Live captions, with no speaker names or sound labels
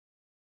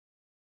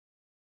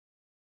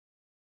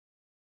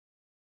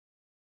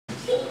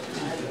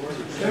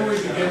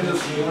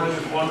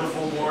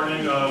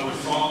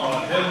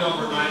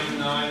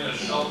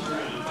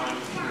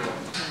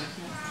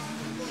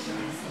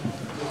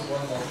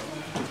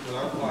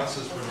without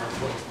glasses when we're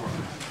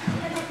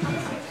close.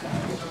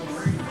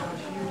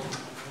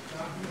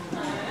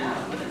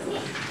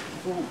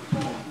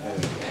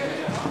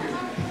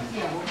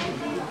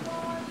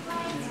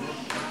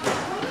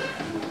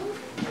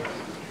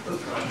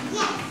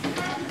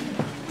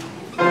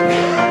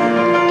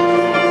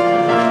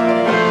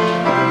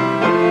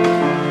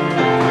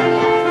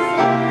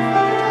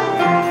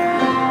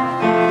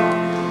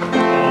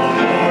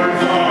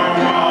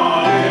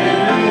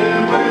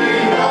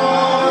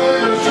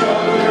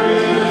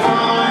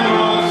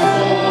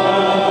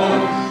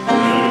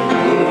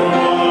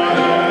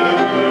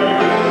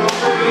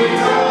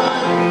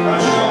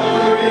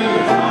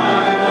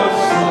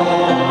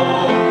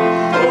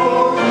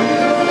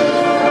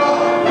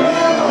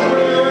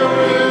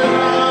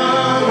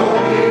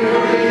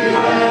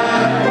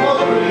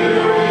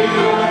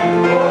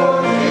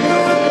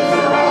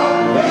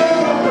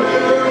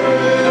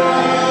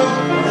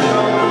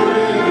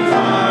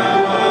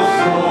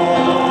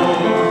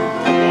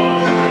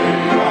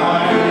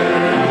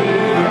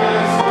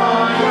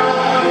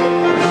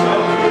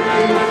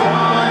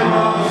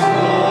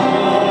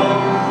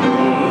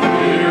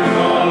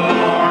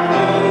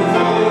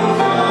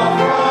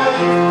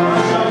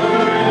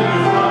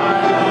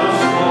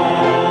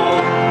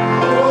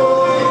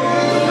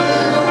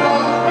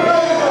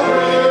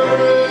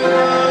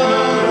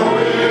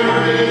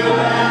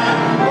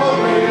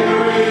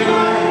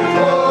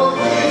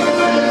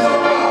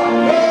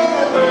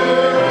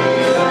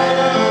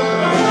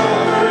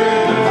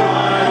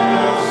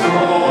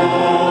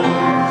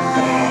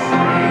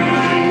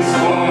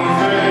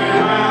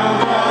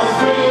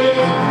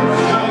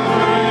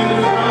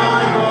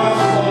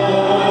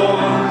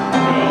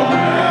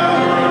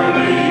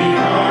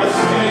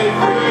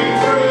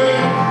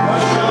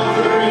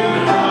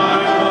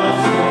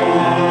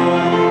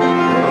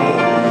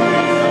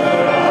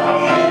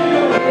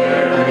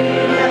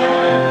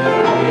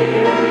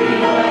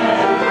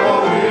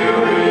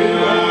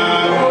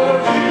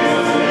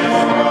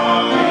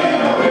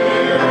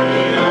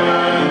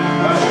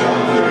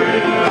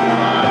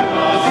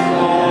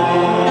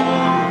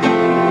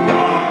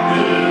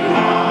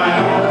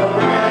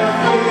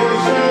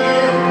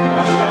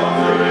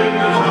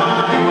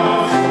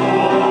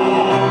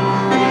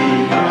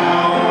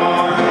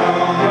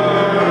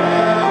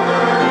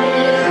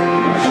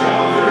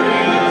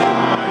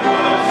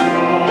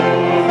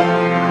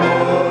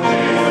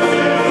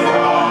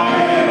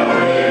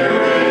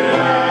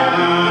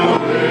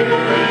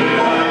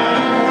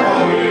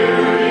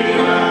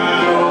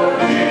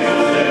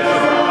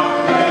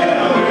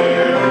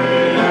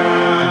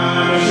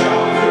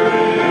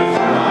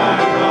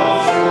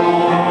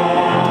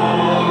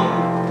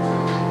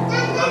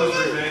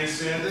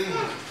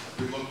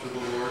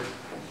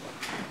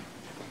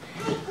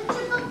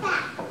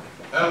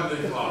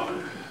 Heavenly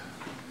Father,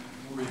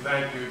 we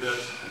thank you that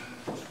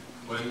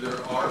when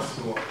there are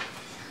storms,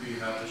 we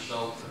have a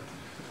shelter.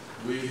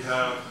 We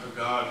have a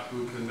God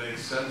who can make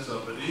sense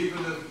of it,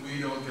 even if we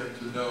don't get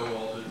to know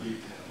all the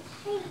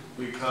details.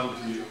 We come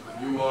to you.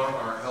 You are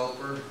our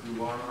helper.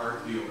 You are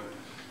our healer.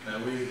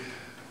 And we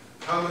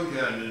come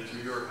again into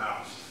your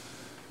house.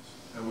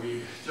 And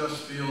we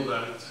just feel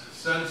that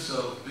sense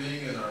of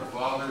being in our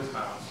Father's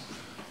house,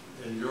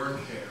 in your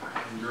care,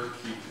 in your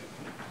keeping.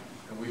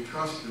 And we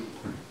trust you,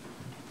 Lord.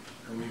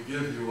 And we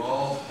give you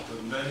all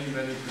the many,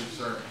 many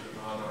concerns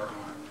that are on our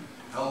heart.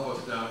 Help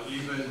us now,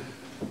 even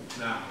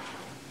now,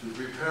 to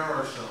prepare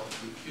ourselves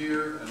to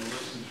hear and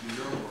listen to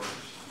your words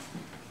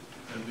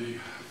and be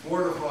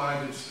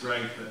fortified and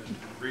strengthened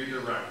and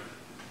redirected.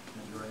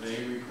 In your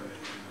name we pray.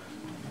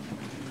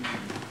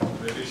 Amen.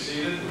 You may be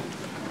seated.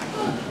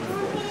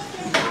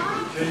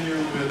 Continue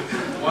with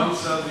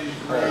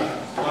 173,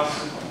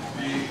 Blessed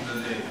Be the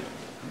Name.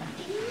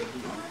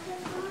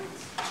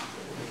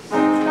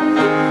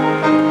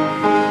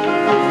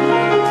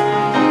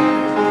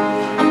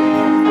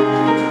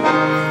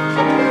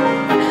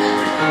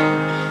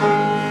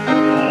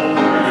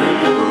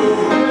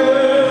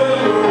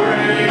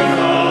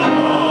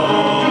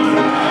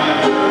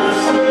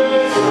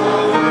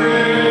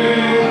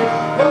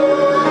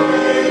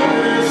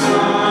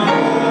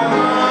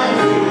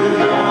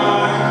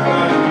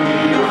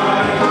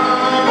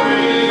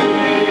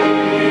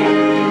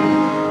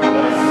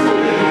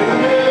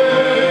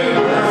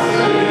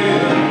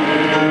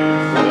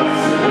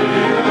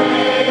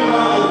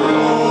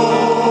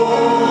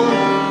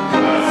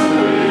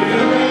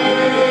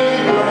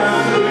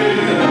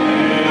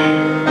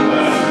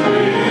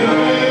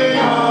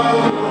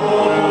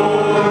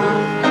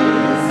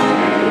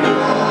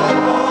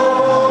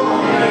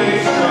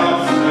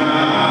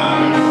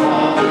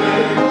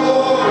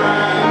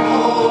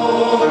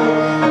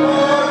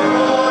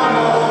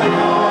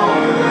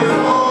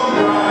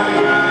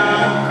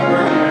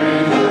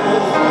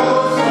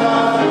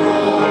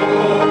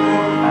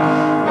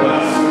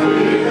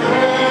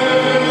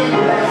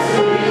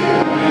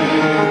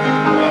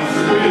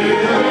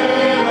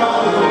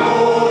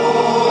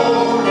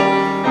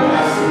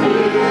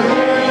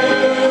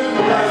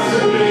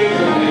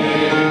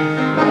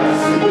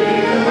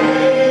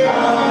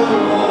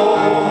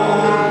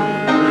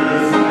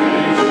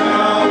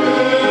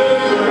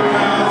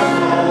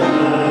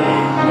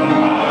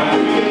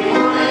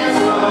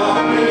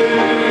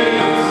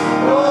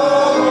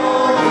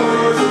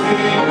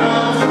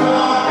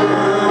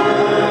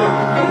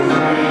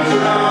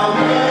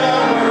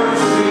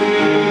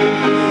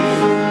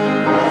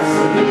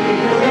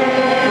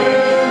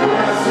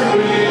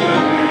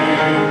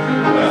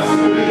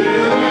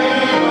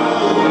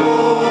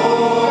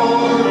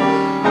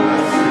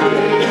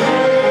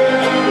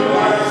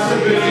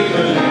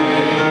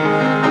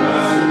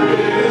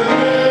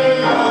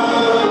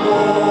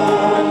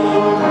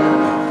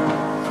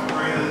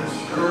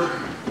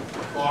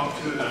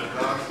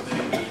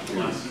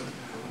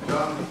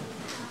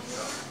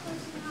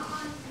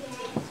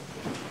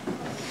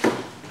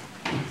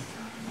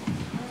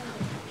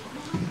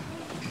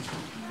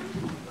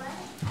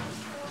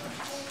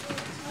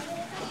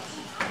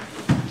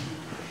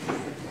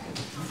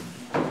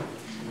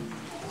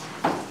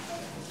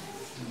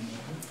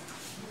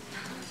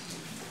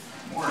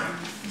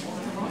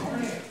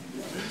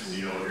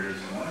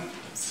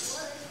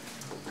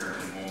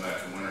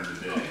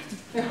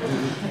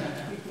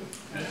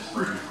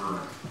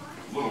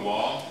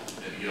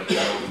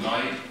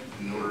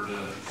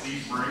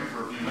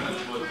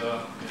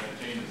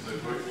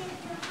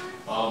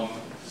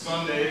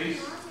 Sundays,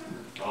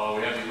 we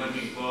have the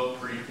Olympian Club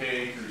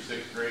pre-K through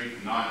 6th grade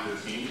from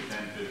 9:15 to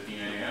 10:15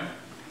 a.m.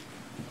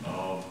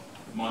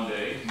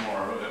 Monday,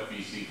 tomorrow,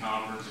 FBC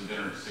conference and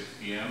dinner at 6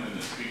 p.m. and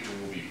the speaker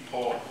will be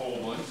Paul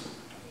Koblenz.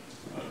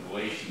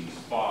 Galatians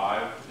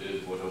 5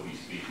 is what he'll be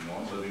speaking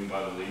on, living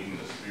by the leading of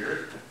the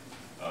Spirit.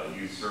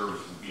 Youth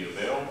service will be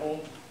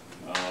available.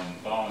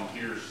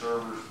 Volunteer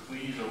servers,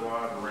 please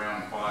arrive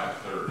around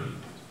 5:30.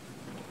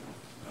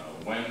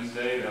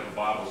 Wednesday, we have a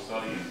Bible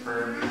study and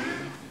prayer meeting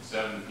at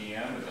 7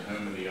 p.m. at the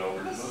Home of the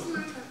Elders.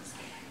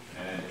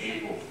 And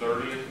April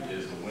 30th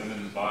is the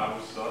Women's Bible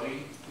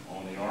Study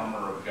on the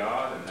Armor of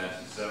God, and that's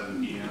at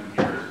 7 p.m.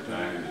 here at the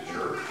back of the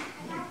church.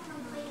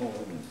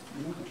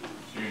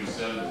 June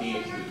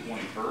 17th to the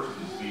 21st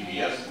is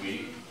VBS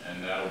week,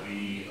 and that'll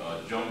be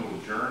Jungle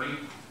Journey,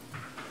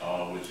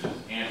 which is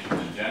Answers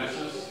in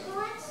Genesis.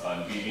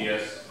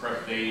 VBS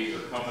prep days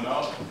are coming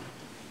up.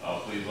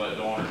 Please let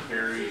Dawn or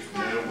Terry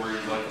know where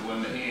you'd like to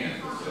lend a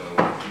hand. So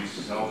use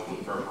some help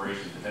with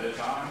preparations ahead of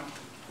time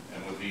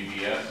and with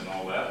VBS and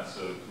all that.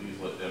 So please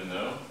let them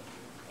know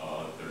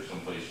if there's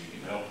some place you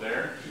can help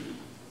there.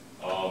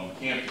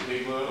 Camp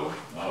Piglo,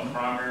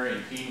 primary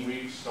and teen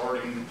week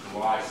starting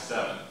July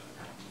 7th.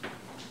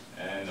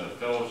 And the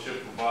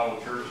Fellowship for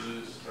Bible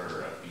Churches, or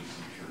FBC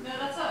Church. No,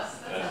 that's us.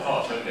 That's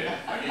us, okay.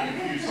 I get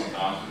confused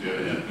sometimes with the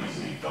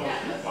FBC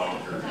Fellowship for Bible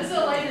Churches. That's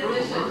a late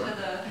addition to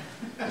the...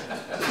 I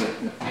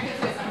can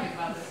say something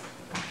about this.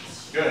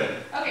 Good.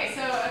 Okay,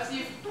 so as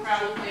you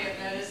probably have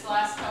noticed, the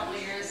last couple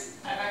of years,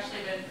 I've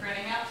actually been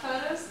printing out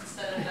photos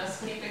instead of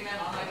just keeping them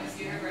on my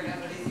computer where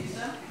nobody sees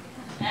them.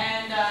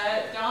 And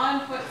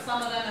Dawn put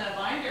some of them in a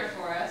binder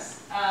for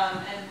us.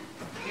 And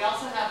we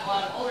also have a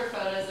lot of older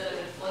photos that have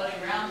been floating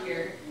around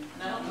here.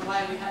 And I don't know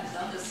why we hadn't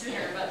done this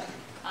sooner, but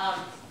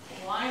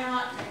why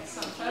not make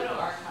some photo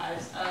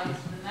archives of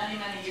the many,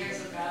 many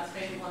years of God's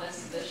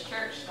faithfulness to this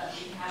church that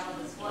we have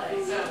on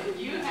display? So if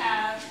you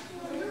have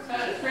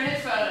printed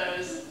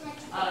photos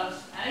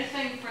of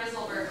anything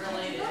Frizzleburg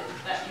related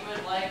that you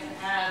would like to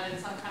have in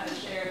some kind of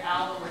shared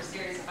album or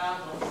series of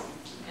albums,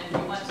 and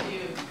you want to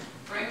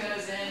bring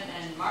those in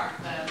and mark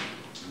them,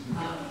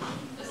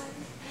 this is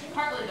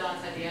partly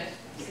Dawn's idea.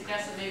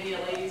 Suggested maybe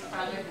a ladies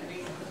project that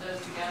we can put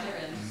those together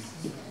and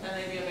then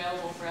they'd be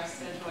available for us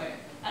to enjoy.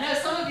 I know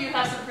some of you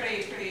have some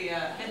pretty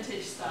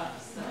vintage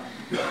stuff, so.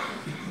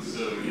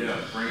 So yeah,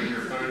 bring in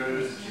your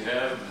photos that you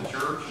have of the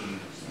church and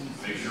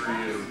make sure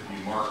you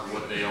mark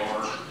what they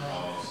are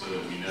so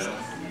that we know.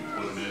 We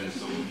put them in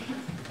some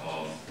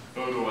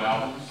photo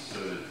albums so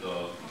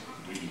that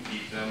we can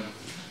keep them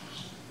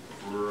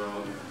for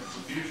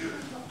the future.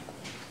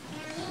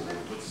 So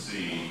let's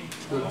see.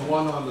 There's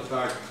one on the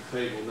back of the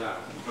table now.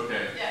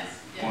 Okay. Yes.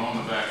 Yeah. One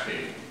on the back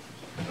table.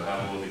 So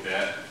have a look at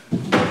that.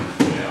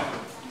 Yeah.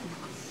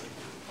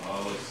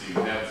 Let's see.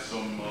 We have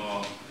some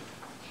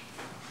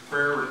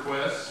prayer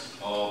requests.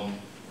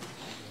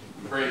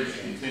 We pray that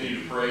you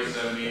continue to pray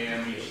 7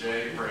 a.m. each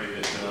day. Pray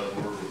that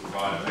the Lord will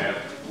provide a path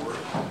for it.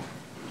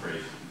 We pray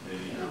that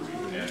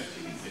we ask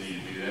you to continue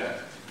to do that.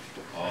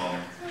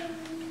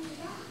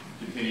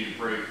 Continue to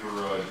pray for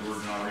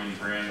George and Irene's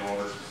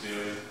granddaughter,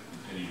 Cecilia.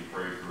 Continue to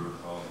pray for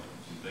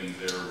some things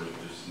there with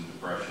just some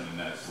depression and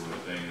that sort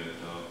of thing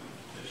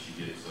that she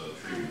gets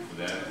treatment for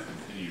that.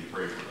 Continue to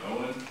pray for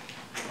Owen.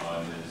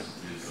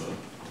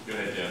 Go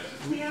ahead, Jeff.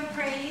 We have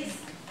praise.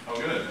 Oh,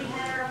 good. We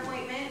had our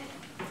appointment,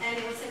 and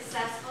it was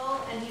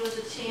successful, and he was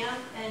a champ,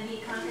 and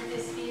he conquered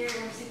his fear,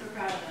 and we're super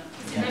proud of him.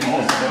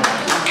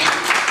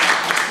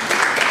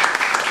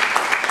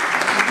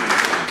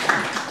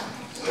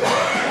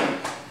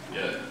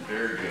 Yeah,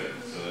 very good.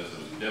 So that's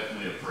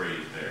definitely a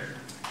praise there.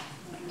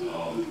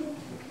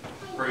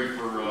 Pray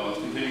for,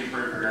 continue to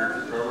pray for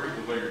Eric's recovery.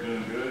 Looks like you're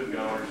doing good.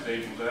 Got all your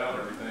staples out.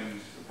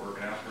 Everything's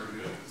working out pretty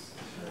good.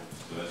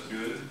 So that's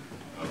good.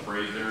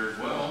 Praise there as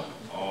well.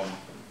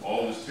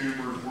 All his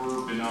tumors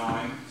were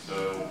benign,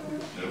 so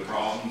no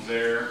problems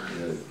there.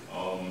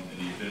 And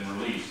he's been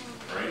released,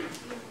 right?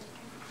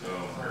 So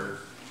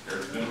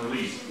Eric's been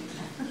released.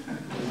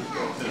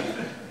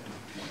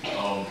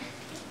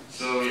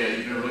 So yeah,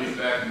 he's been released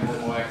back to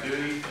normal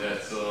activity.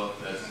 That's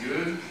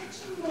good.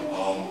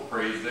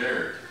 Praise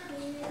there.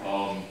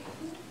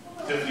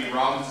 Tiffany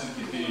Robinson,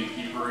 continue to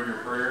keep her in your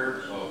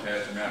prayers.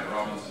 Pastor Matt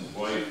Robinson's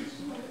wife.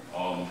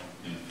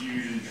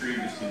 Infusion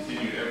treatments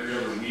continue every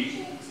other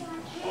week.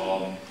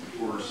 Of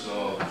course,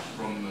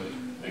 from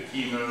the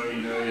chemo,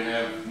 you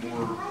have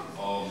more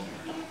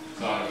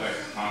side effects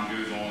as time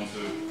goes on, so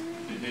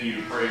continue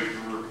to pray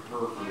for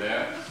her for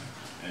that.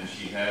 And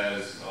she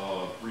has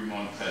a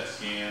 3-month PET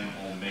scan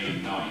on May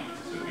 9th,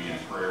 so be in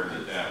prayer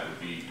that would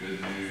be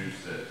good news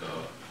that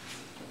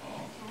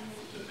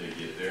they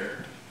get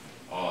there.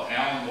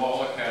 Alan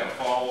Wallach had a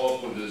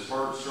follow-up with his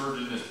heart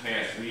surgeon this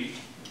past week.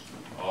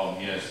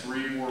 He has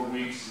 3 more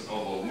weeks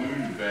of a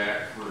wound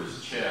vac for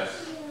his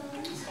chest,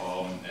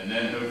 and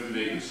then hopefully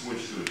they can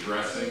switch to a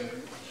dressing.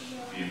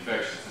 The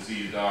infectious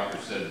disease doctor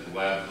said that the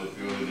labs look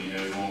good and he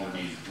no longer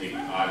needs to take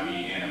IV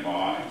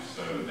antibiotics.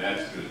 So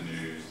that's good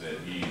news that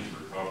he's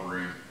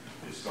recovering.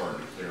 It's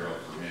starting to clear up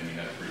for him. He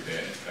had a pretty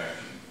bad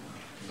infection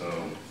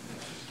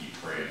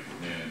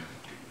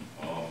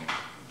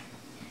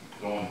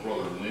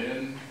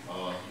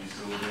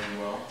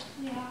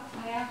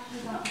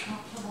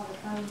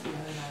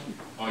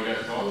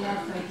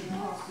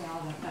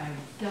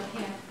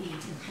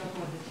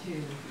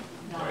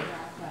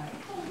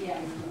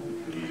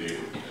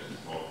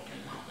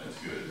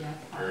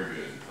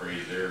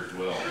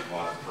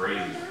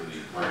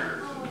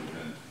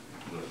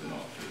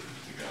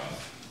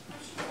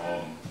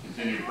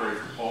pray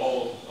for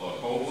Paul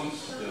Koblenz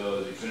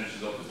as he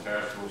finishes up his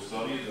pastoral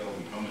studies. That will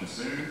be coming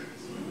soon.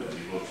 As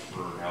he looks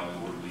for how the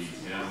Lord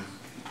leads him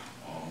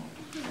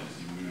as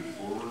he moves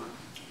forward.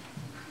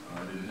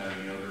 I didn't have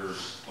any other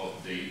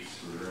updates.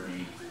 Were there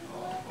any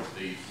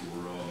updates or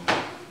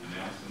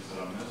announcements that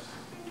I missed?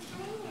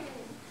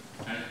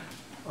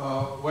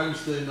 Okay.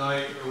 Wednesday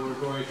night, we're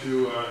going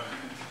to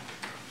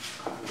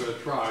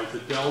try to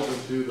delve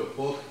into the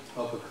book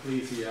of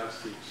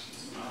Ecclesiastes.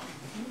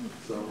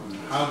 So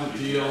how to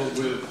deal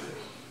with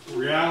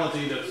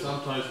reality that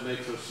sometimes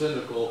makes us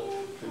cynical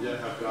and yet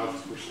have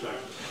God's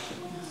perspective.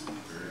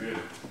 Very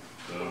good.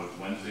 So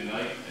Wednesday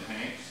night at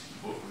Hank's,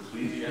 book of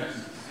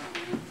Ecclesiastes.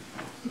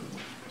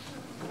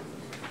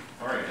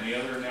 All right, any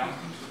other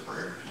announcements or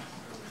prayers?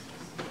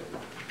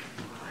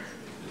 All right,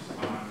 this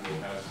time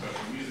we'll have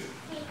special music.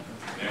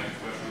 After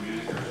special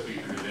music, our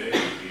speaker today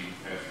will be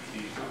Pastor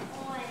Steve Cook.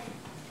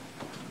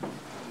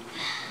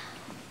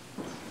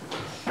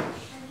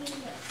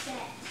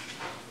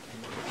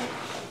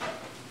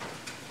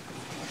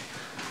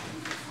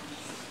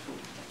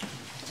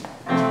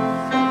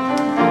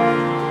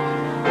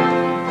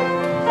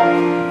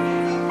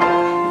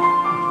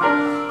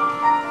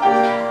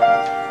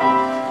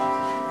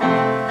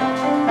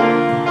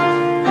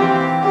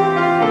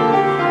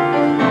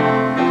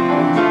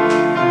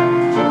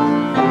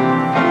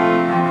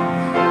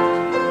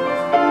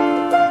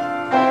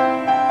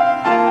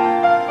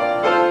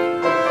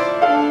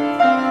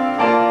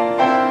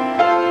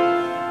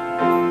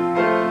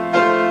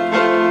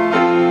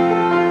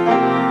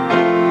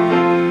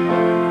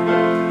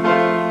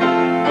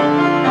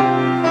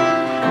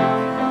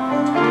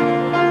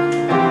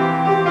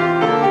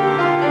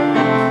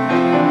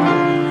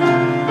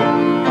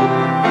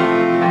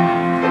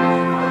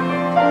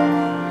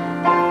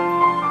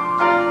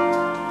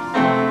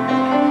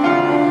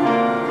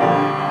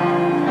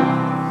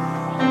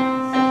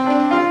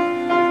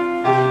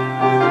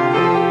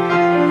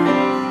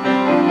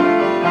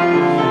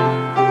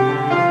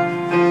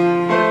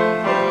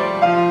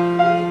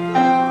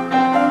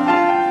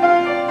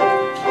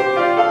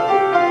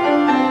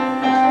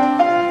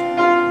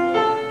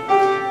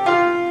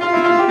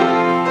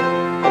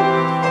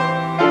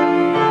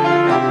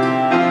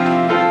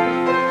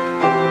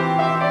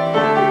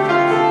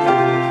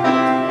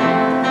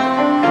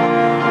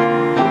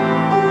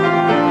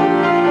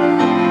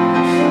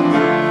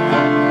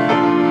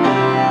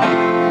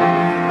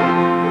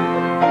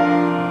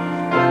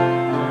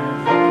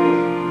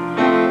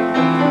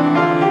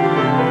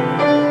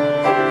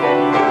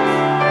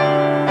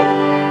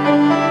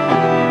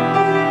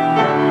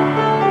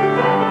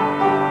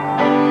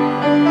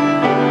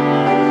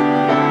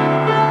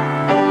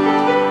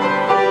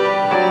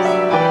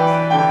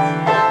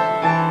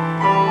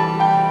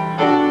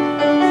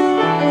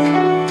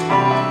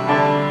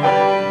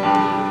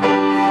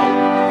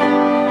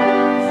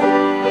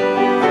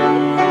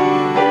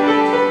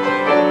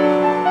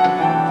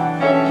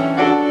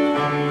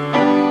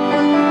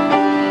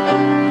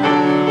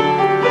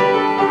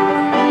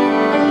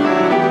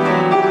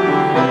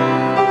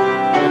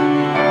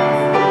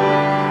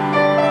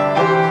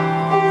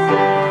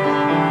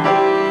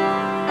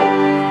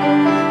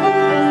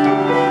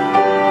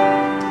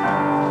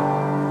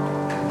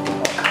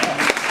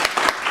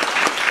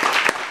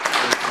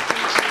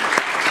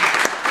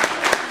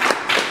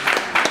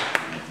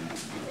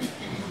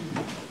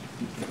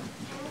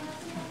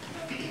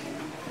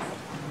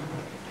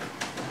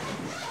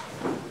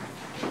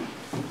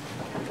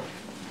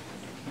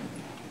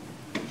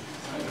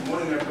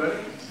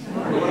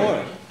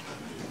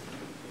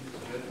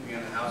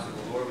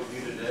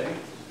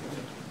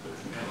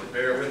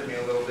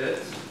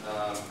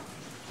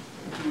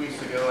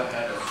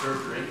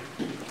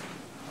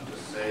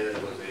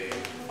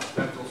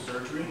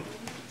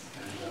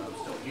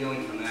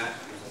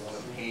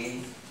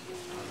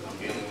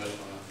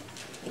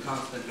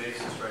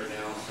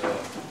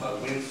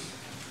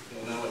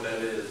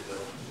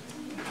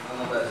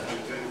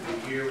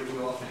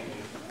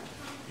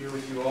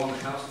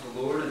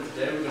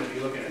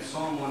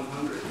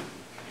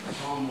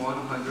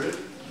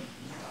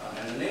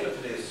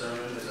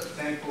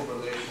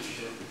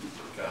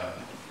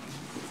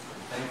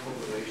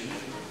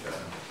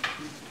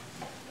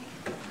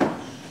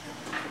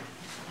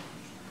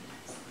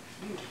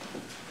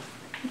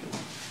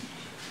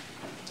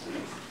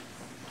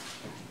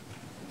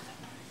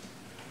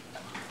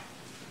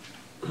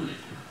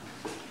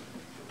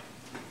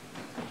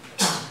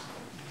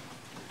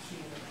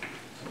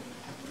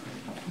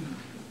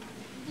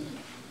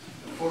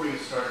 Before we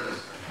get started,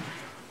 let's pray.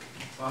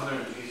 Father,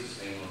 in Jesus'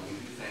 name, Lord, we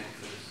do thank you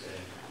for this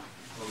day.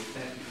 Lord, we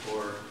thank you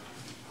for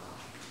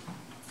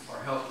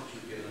our help that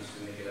you've given us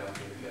to make it out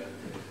here together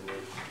today,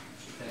 Lord.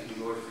 We thank you,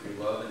 Lord, for your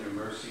love and your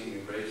mercy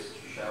and your grace that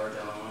you shower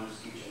down on us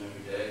each and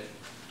every day.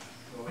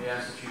 Lord, we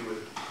ask that you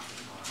would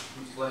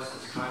please bless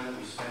this time that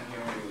we spend here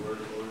on your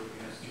word, Lord.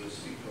 We ask that you would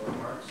speak to our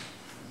hearts.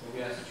 Lord,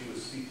 we ask that you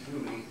would speak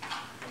through me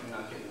and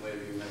not get in the way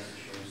of your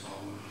message here in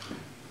Psalm 100.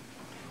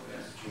 Lord, we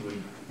ask that you would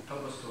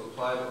help us to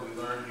apply what we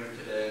learned here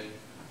today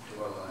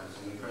to our lives.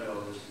 And we pray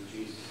all this in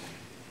Jesus' name.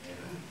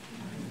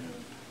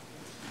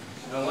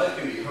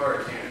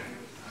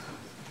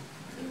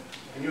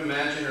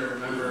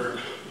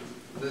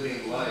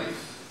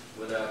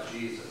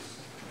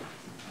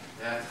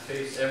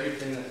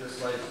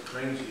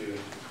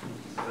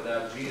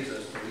 God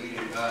Jesus to lead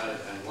and guide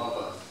and love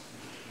us.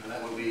 And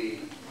that would be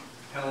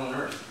hell on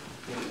earth,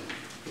 wouldn't it?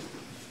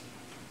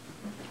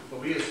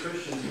 But we as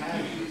Christians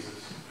have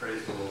Jesus,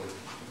 praise the Lord.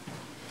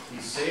 He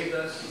saved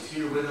us, He's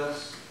here with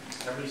us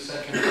every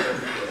second of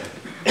every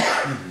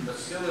day. But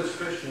still as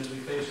Christians we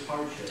face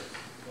hardships,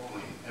 don't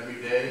we?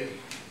 Every day,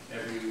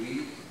 every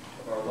week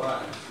of our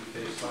lives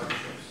we face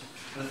hardships.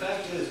 And the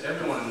fact is,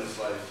 everyone in this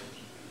life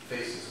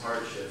faces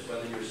hardships,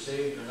 whether you're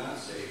saved or not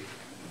saved.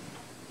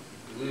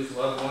 We lose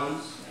loved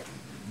ones.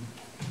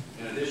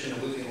 In addition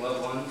to losing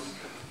loved ones,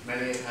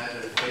 many have had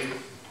their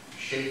faith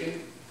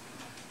shaken.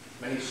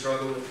 Many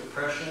struggle with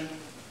depression,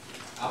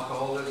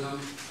 alcoholism,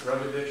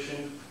 drug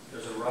addiction.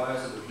 There's a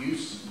rise of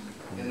abuse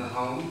in the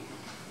home.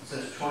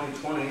 Since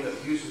 2020,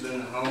 abuse within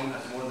the home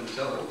has more than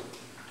doubled.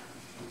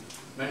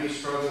 Many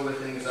struggle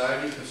with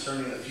anxiety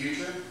concerning the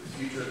future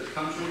of the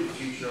country, the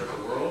future of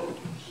the world,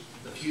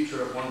 the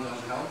future of one's own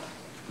health.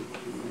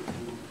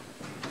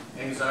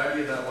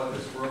 Anxiety about what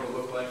this world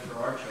will look like for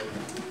our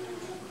children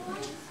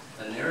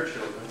and their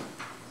children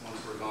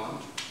once we're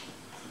gone.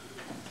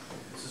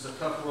 This is a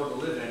tough world to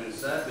live in, and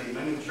sadly,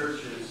 many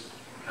churches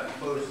have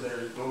closed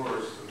their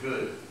doors for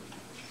good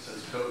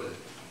since COVID.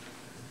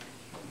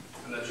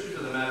 And the truth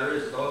of the matter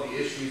is, with all the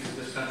issues that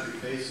this country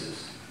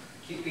faces,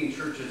 keeping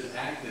churches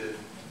active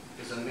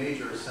is a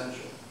major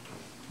essential.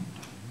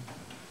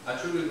 I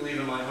truly believe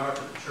in my heart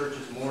that the church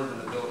is more than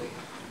a building.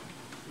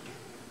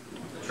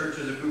 The church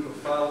is a group of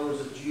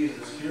followers of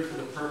Jesus here for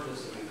the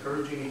purpose of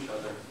encouraging each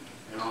other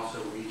and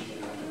also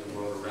reaching out to the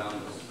world around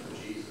us for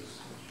Jesus.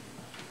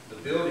 The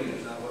building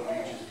is not what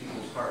reaches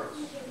people's hearts.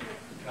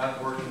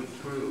 God working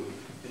through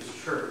His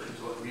church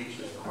is what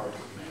reaches the hearts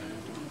of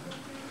man.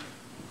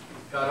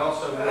 God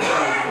also works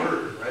on His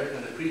Word, right,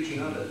 and the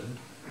preaching of it.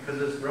 Because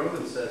as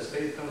Romans says,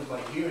 faith comes by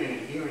hearing,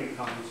 and hearing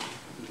comes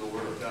through the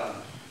Word of God.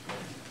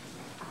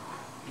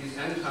 These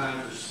end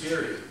times are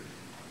scary.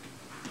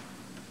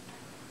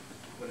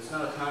 But it's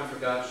not a time for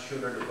God's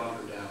children to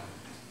bunker down.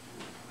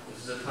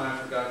 This is a time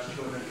for God's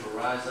children to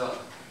rise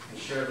up and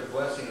share the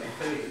blessing of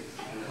faith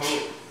and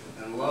hope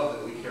and love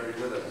that we carry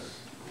with us.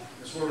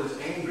 This world is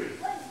angry.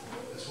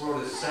 This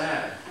world is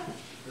sad.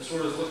 This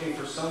world is looking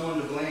for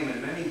someone to blame,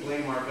 and many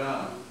blame our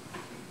God.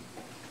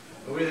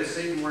 The way that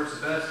Satan works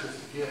best is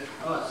to get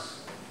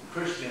us,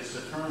 Christians,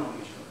 to turn on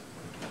each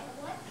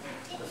other.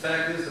 The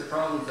fact is, the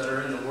problems that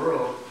are in the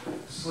world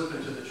slip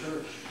into the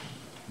church.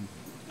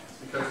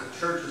 Because the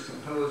church is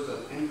composed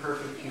of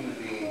imperfect human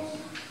beings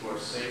who are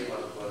saved by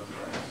the blood of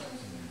Christ.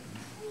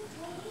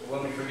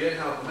 When we forget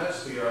how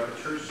blessed we are,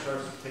 the church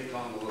starts to take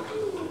on the look of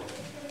the world.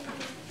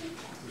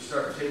 We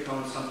start to take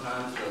on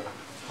sometimes the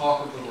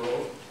talk of the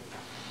world.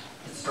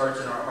 It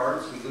starts in our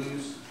hearts. We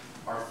lose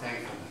our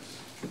thankfulness.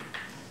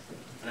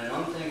 And an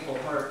unthankful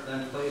heart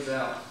then plays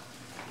out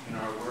in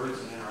our words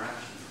and in our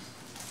actions.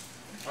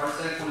 Our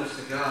thankfulness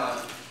to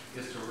God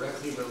is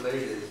directly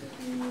related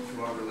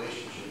to our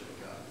relationship with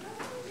God.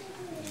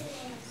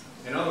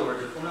 In other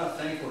words, if we're not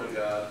thankful to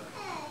God,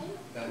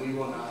 then we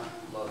will not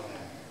love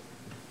Him.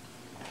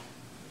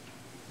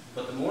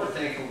 But the more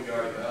thankful we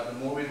are to God, the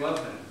more we love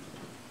Him.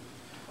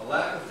 A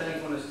lack of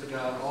thankfulness to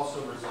God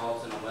also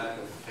results in a lack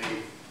of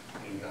faith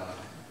in God.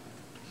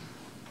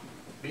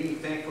 Being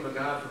thankful to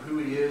God for who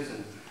He is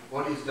and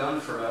what He's done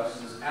for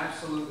us is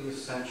absolutely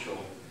essential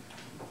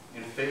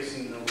in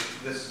facing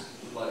this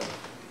life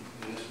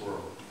in this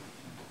world.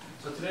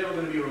 So today we're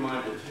going to be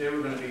reminded, today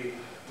we're going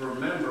to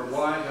remember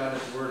why God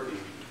is worthy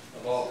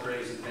of all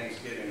praise and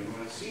thanksgiving. And we're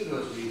going to see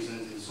those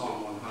reasons in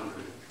Psalm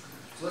 100.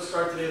 So let's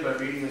start today by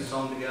reading this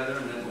psalm together,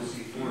 and then we'll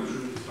see 4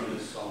 truths from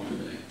this psalm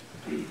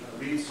today.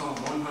 Read Psalm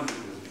 100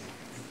 with me.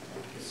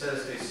 It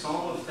says, a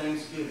psalm of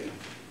thanksgiving.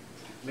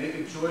 Make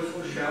a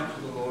joyful shout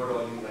to the Lord,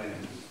 all you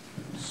lands.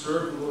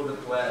 Serve the Lord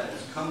with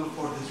gladness. Come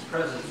before His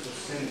presence with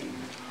singing.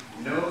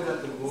 Know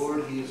that the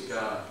Lord, He is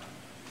God.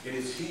 It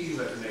is He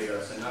who has made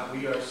us, and not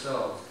we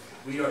ourselves.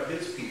 We are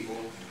His people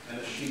and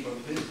the sheep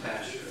of His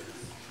pasture.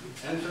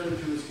 Enter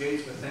into His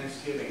gates with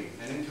thanksgiving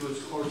and into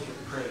His courts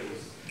with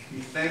praise. Be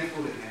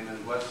thankful to Him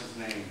and bless His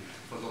name.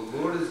 For the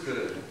Lord is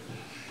good.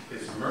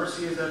 His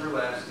mercy is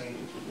everlasting,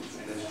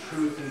 and His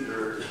truth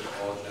endures to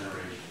all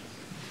generations.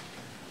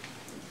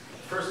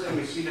 The first thing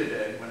we see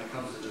today when it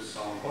comes to this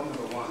psalm, point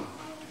number 1,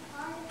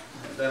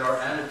 is that our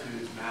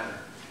attitudes matter.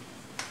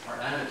 Our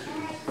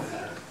attitudes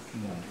matter.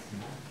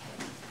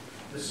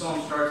 This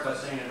psalm starts by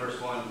saying in verse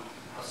 1,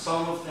 a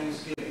psalm of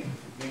thanksgiving.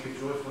 Make a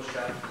joyful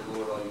shout to the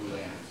Lord, all you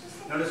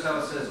lands. Notice how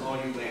it says all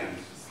you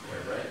lands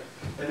there, right?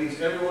 That means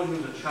everyone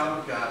who's a child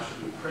of God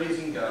should be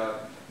praising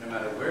God no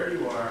matter where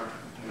you are,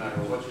 no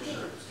matter what your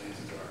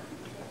circumstances are.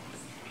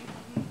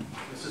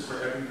 This is for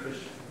every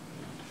Christian.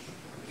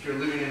 If you're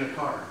living in a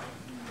car,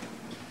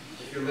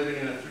 if you're living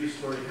in a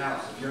 3-story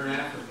house, if you're in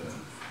Africa,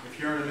 if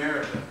you're in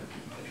America,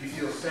 if you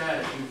feel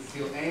sad, if you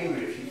feel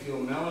angry, if you feel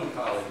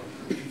melancholy,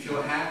 if you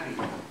feel happy,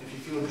 if you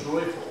feel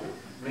joyful,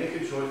 make a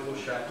joyful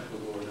shout to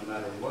the Lord no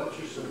matter what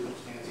your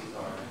circumstances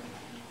are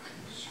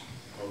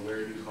or where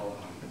you call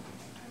home.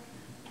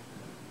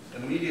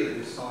 Immediately,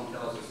 this psalm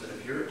tells us that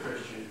if you're a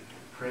Christian,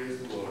 praise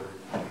the Lord,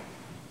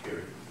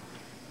 period.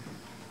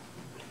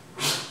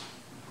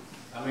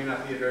 I may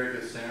not be a very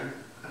good singer.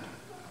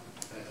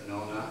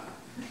 No, I'm not.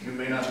 You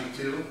may not be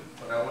too,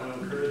 but I want to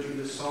encourage you.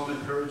 This psalm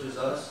encourages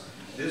us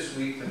this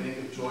week to make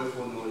a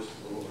joyful noise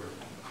to the Lord.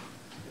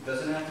 It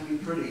doesn't have to be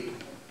pretty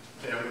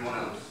to everyone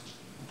else.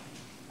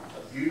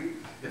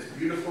 It's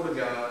beautiful to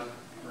God,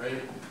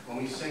 right? When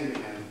we sing to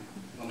Him,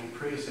 when we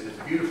praise Him, it's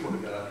beautiful to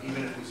God,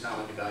 even if we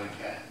sound like a dying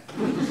cat.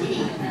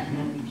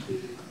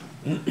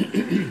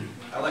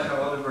 I like how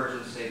other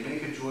versions say,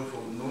 make a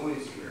joyful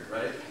noise here,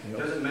 right? It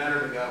doesn't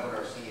matter to God what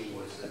our singing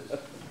voice is.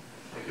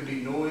 It could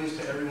be noise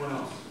to everyone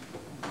else.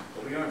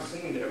 But we aren't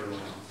singing to everyone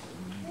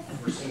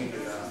else. We're singing to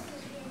God.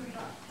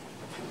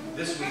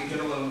 This week, get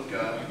alone with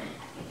God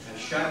and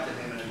shout to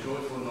Him in a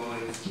joyful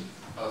noise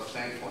of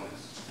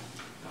thankfulness.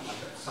 My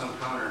son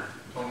Connor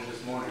told me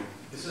this morning,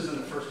 this isn't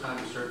the first time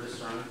he's heard this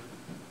sermon,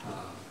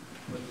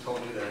 but he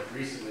told me that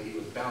recently he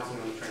was bouncing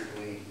on the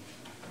trampoline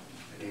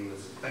and he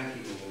was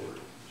thanking the Lord,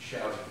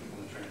 shouting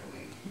on the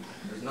trampoline.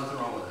 There's nothing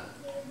wrong with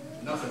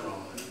that. Nothing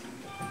wrong with it.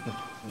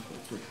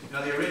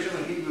 Now the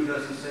original Hebrew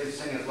doesn't say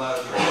sing as loud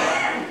as you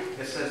can.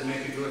 It says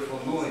make a joyful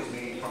noise,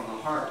 meaning from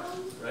the heart,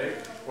 right?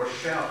 Or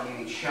shout,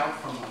 meaning shout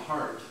from the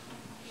heart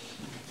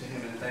to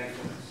Him in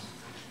thankfulness.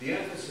 The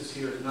emphasis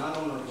here is not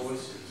on our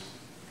voices,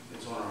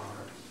 it's on our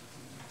hearts,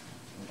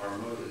 our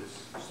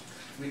motives.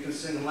 We can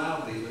sing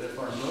loudly, but if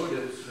our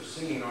motives for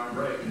singing aren't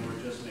right, then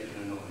we're just making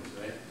a noise,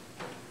 right?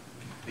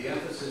 The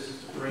emphasis is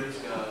to praise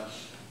God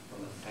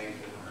from a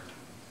thankful heart.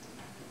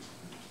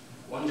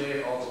 One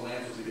day all the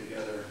lambs will be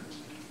together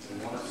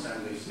in one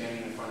assembly,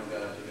 standing in front of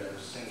God together,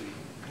 singing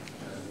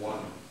as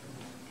one,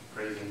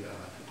 praising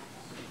God.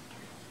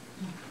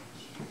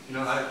 You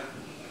know, I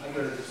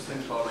go to this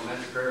thing called the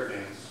Men's Prayer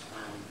Dance.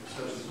 It's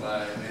hosted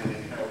by a man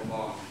named Harold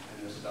Long,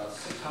 and there's about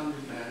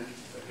 600 men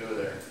that go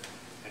there.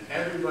 And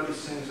everybody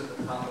sings at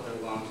the top of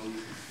their lungs, and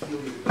you can feel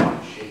your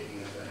body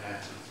shaking as that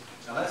happens.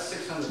 Now that's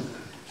 600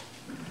 men.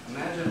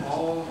 Imagine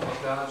all of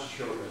God's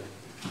children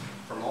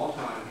from all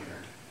time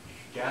here,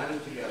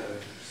 gathered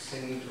together,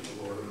 singing to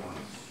the Lord at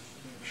once.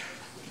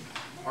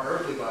 Our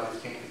earthly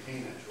bodies can't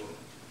contain that joy.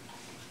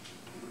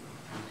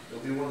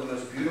 It'll be one of the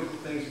most beautiful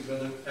things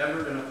you've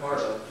ever been a part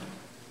of.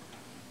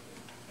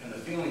 And the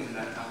feelings in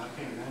that time, I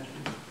can't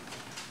imagine.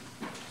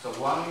 So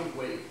why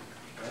wait,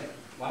 right?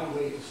 Why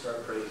wait to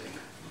start praising?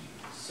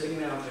 Sing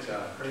now to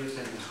God. Praise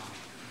Him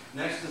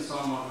now. Next in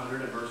Psalm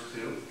 100 and verse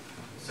 2, it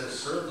says,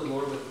 serve the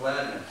Lord with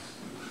gladness.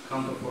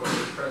 Come before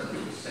His presence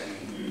with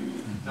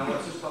singing. Now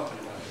what's this talking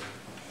about here?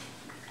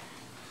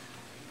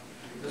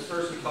 This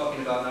verse is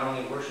talking about not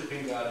only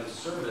worshiping God in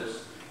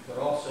service, but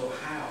also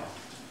how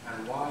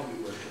and why we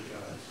worship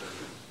God in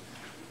service.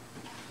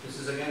 This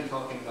is again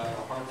talking about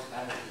our heart's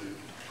attitude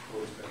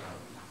towards God.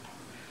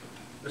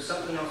 There's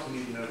something else we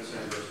need to notice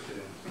here in verse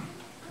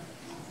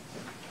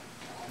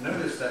 2.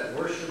 Notice that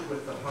worship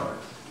with the heart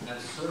and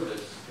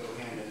service go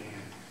hand in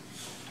hand.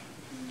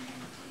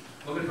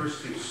 Look at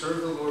verse 2.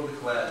 Serve the Lord with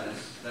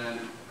gladness, then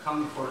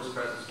come before His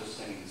presence with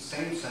singing.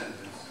 Same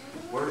sentence.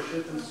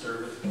 Worship and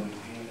service going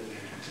hand in hand.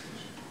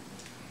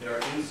 They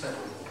are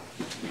inseparable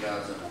in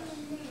God's eyes.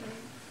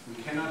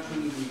 We cannot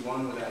truly be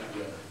one without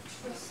the other.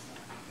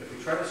 If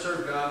we try to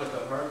serve God with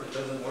a heart that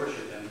doesn't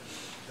worship Him,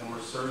 then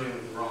we're serving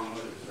with the wrong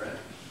motives, right?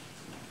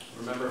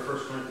 Remember 1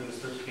 Corinthians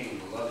 13,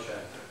 the love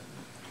chapter.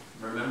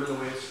 Remember the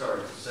way it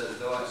starts. It says,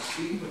 though I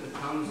speak with the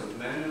tongues of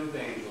men and of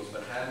angels,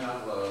 but have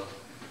not love,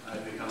 I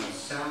have become a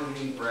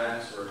sounding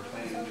brass or a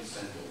clanging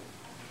cymbal.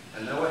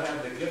 And though I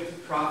have the gift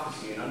of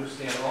prophecy and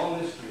understand all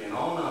mystery and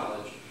all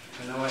knowledge,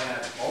 and though I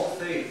have all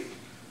faith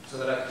so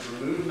that I could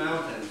remove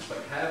mountains,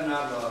 but have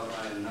not love,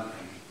 I am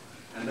nothing.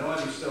 And though I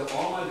bestow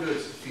all my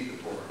goods to feed the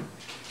poor,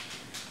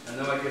 and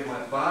though I give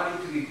my body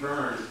to be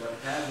burned, but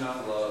have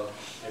not love,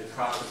 it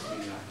profits me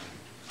nothing.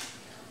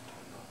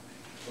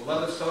 The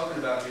love it's talking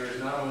about here is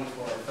not only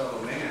for our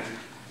fellow man,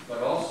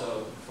 but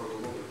also for the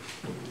Lord.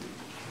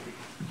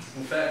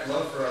 In fact,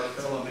 love for our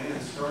fellow man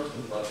starts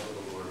with love for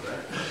the Lord,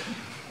 right?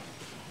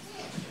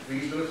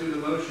 We go through the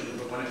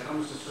motions, but when it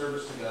comes to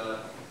service to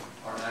God,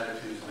 our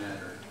attitudes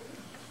matter.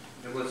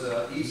 It was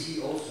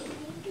E.C. Olson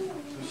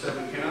who said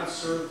we cannot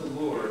serve the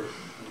Lord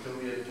until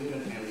we have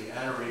given Him the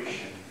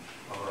adoration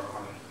of our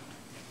heart.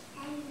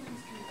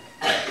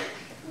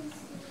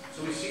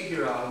 So we see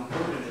here how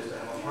important it is to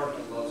have a heart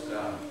that loves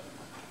God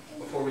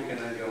before we can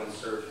then go and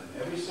serve Him.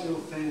 Every single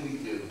thing we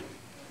do,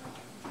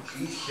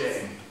 each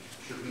day,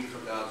 should be for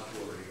God's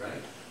glory,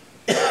 right?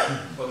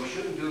 But we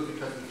shouldn't do it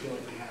because we feel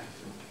like we have to.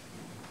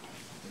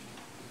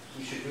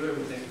 We should do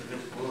everything for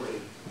His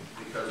glory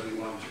because we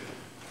want to.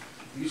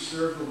 We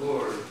serve the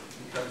Lord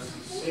because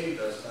He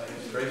saved us by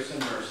His grace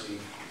and mercy,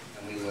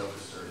 and we love to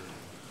serve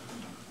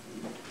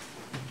Him.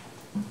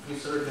 If we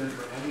serve Him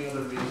for any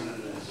other reason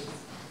than this,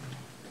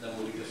 then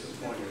we'll be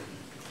disappointed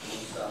and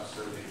we'll stop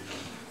serving Him.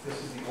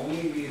 This is the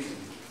only reason.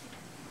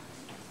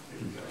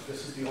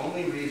 This is the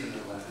only reason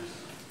it lasts.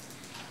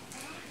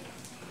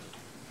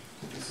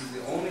 This is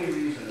the only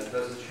reason that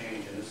doesn't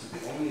change, and this is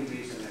the only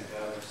reason that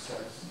God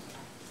accepts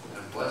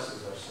and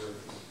blesses our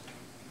service.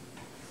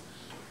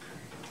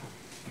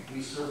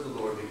 We serve the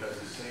Lord because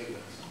He saved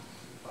us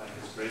by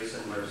His grace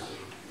and mercy,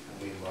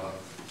 and we love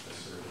to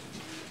serve.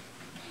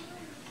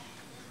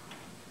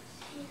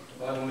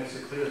 The Bible makes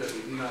it clear that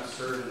we do not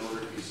serve in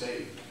order to be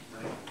saved,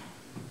 right?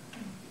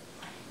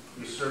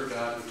 We serve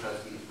God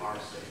because we are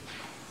saved.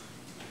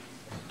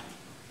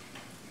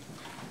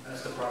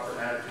 That's the proper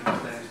attitude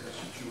of things that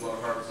should fuel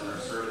our hearts and our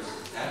service.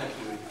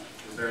 Attitude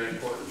is very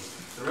important.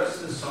 The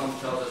rest of the psalm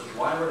tells us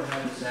why we're to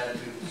have this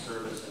attitude of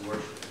service and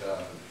worship to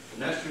God. The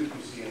next truth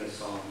we see in this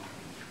psalm,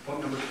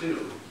 point number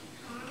 2,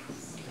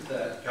 is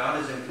that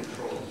God is in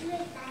control.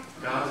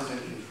 God is in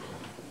control.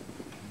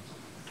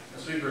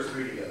 Let's read verse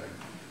 3 together.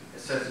 It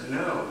says,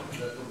 "Know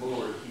that the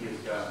Lord, He is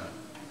God.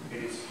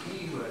 It is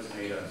He who has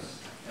made us,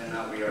 and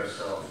not we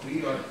ourselves.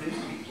 We are His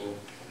people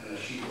and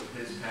the sheep of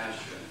His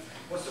pasture."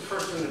 What's the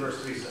first thing that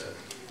verse 3 says?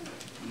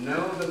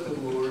 Know that the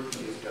Lord,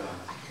 He is God.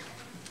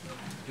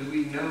 Do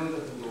we know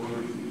that the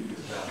Lord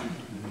is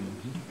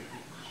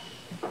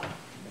God?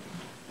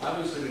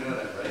 Obviously we know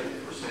that, right?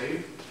 If we're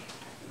saved,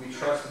 we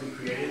trust that He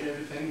created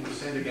everything. We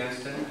sinned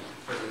against Him.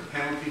 There's a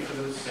penalty for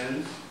those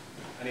sins.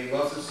 And He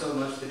loves us so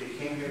much that He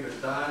came here to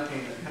die,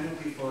 paying the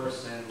penalty for our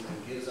sins,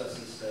 and gives us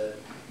instead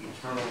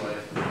eternal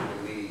life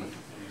if we believe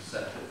and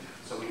accept it.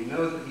 So we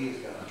know that He is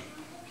God.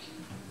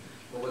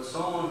 But what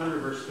Psalm 100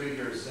 verse 3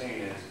 here is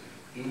saying is,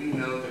 do we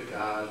know that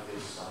God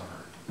is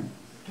sovereign?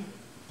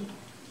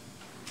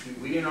 Do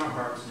we in our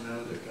hearts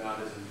know that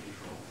God is in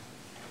control?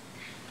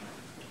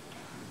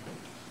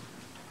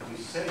 We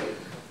say it.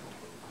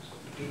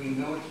 Do we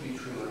know it to be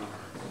true in our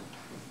hearts?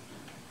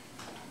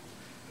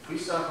 If we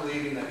stop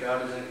believing that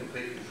God is in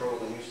complete control,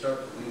 then we start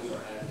to lose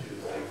our attitude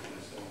of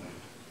faithfulness, don't we?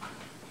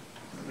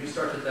 If we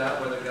start to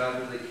doubt whether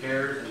God really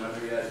cares and whether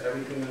He has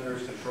everything under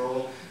His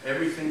control,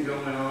 everything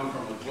going on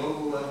from a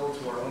global level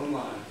to our own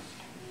lives.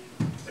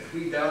 If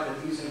we doubt that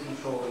He's in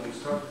control, then we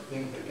start to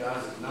think that God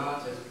is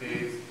not as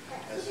big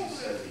as He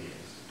says He is.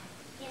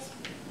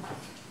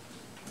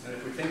 And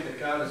if we think that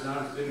God is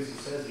not as big as He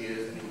says He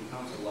is, then He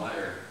becomes a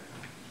liar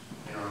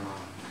in our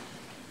minds.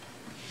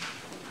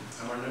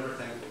 And we're never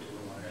thankful to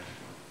the liar.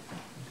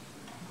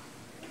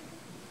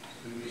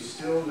 Do we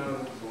still know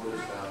that the Lord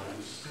is God? Do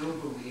we still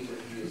believe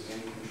that He is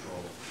in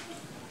control?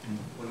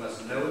 We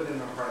must know it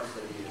in our hearts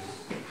that He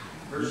is.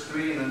 Verse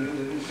 3 in the New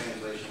Living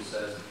Translation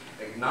says,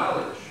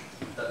 "Acknowledge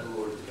that the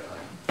Lord is God.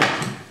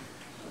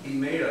 He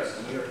made us,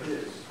 and we are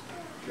His.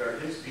 We are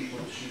His people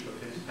and sheep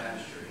of His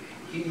pasture."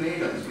 He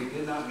made us. We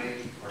did not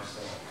make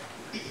ourselves.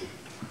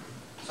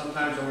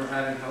 Sometimes when we're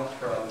having health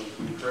problems,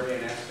 we pray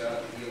and ask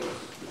God to heal us.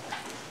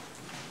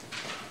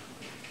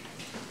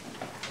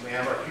 And we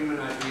have our human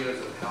ideas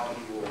of how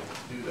He will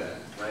do that,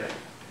 right?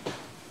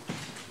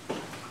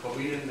 But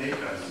we didn't make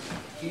us.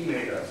 He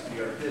made us. We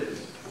are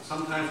His.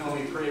 Sometimes when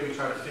we pray, we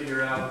try to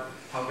figure out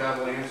how God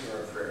will answer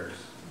our prayers.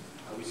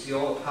 We see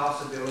all the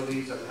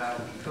possibilities of how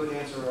He could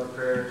answer our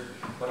prayers,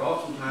 but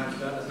oftentimes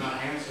God does not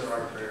answer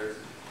our prayers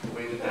the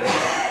way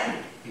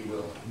that He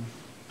will.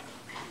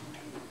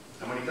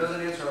 And when He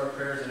doesn't answer our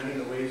prayers in any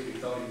of the ways we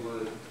thought He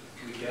would,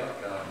 we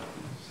doubt God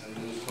and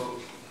lose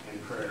hope in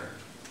prayer.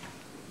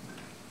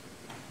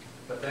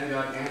 But then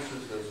God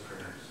answers those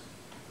prayers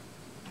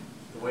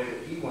the way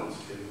that He wants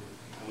to,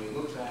 and we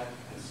look back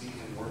and see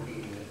Him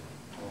working in it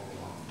all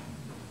along.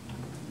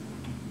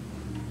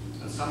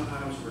 And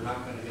sometimes we're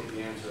not going to get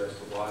the answer as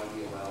to why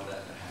He allowed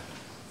that to happen.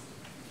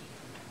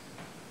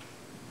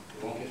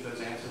 We won't get those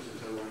answers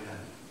until we're in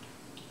heaven.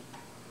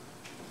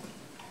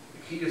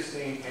 The key to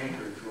staying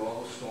anchored through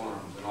all the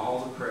storms and all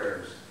the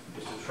prayers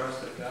is to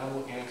trust that God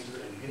will answer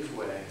in His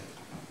way,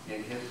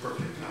 in His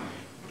perfect time,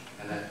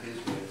 and that His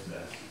way is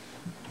best.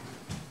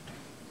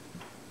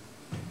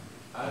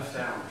 I've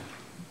found,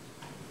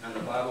 and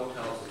the Bible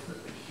tells us,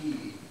 that the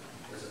key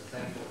is a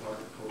thankful heart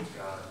towards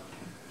God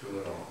through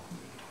it all.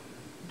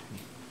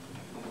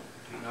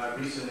 Now, I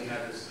recently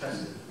had this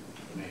tested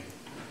for me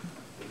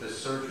with this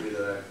surgery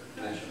that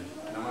I mentioned.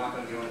 And I'm not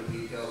going to go into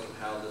details of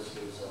how this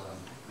was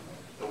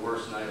the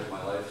worst night of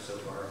my life so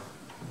far,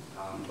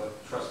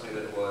 but trust me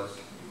that it was.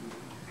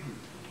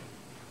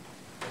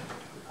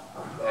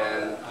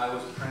 And I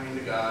was praying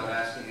to God,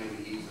 asking Him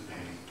to ease the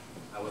pain.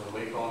 I was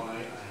awake all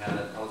night.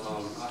 I was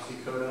on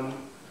oxycodone,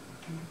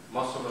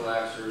 muscle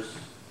relaxers,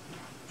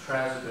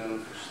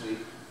 trazodone for sleep,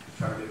 to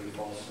try to make me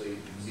fall asleep,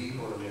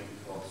 Z-Cor to make me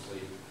fall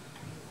asleep,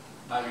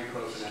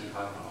 ibuprofen and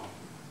Tylenol.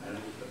 And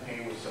the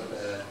pain was so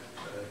bad that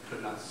I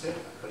could not sit,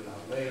 I could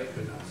not lay, I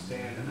could not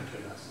stand, and I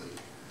could not sleep.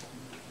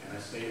 And I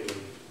stayed awake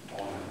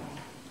all night long.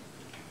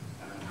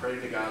 And I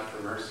prayed to God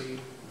for mercy.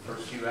 The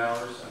first few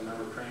hours, I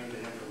remember praying to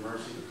Him for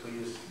mercy to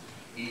please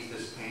ease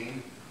this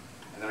pain.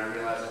 And then I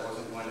realized that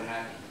wasn't going to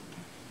happen.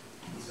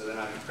 And so then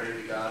I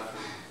prayed to God for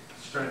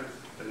strength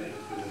to make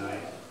it through the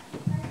night.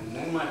 And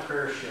then my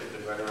prayer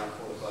shifted right around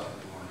 4 o'clock in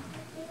the morning.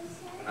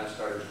 And I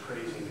started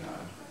praising God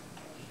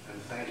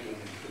and thanking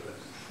Him for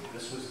this.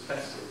 This was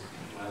tested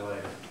in my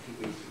life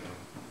 2 weeks ago.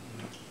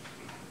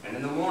 And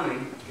in the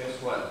morning,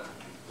 guess what?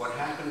 What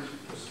happened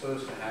was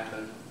supposed to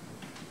happen,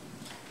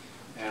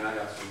 and I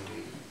got some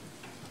relief.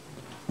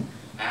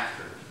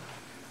 After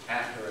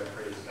I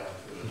praised God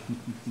for it.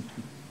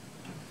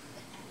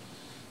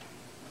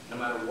 No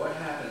matter what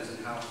happens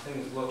and how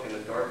things look in the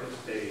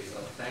darkest days,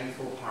 a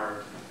thankful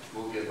heart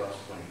will give us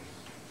wings.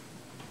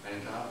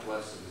 And God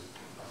blesses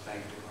a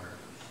thankful heart.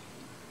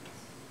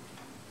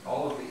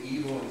 All of the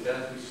evil and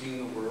death we see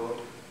in the world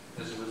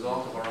is a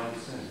result of our own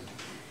sin.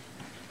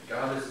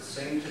 God is the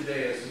same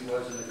today as he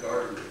was in the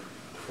garden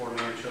before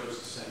man chose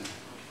to sin.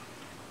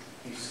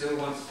 He still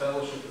wants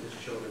fellowship with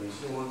his children. He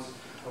still wants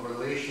a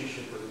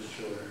relationship with his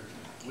children.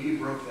 We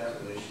broke that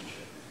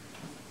relationship.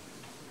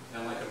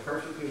 And like a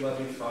perfectly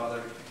loving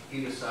father,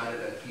 he decided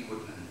that he would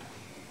mend.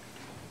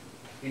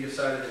 He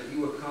decided that he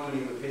would come and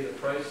he would pay the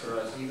price for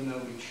us even though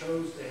we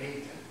chose to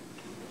hate him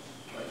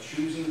by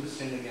choosing to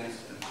sin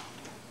against him.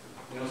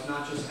 You know, it's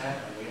not just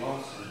Adam. We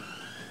all sin.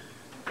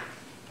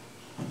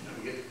 And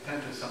we get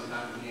tempted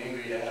sometimes to be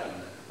angry at Adam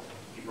that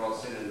he brought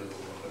sin into the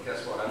world. But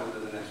guess what? I will do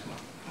the next one.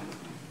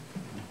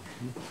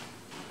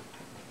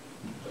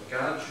 But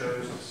God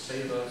chose to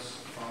save us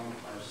from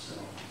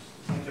ourselves.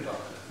 Think about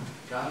that.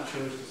 God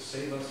chose to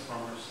save us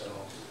from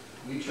ourselves.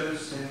 We chose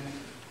sin.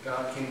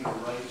 God came to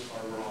right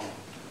our wrong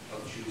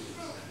of choosing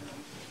sin.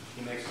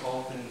 He makes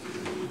all things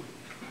new.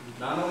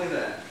 Not only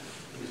that,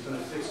 he's going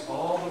to fix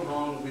all the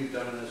wrong that we've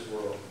done in this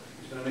world.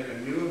 He's going to make a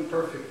new and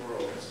perfect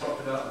world. It's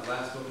talked about in the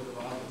last book of the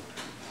Bible.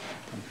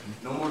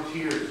 No more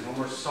tears, no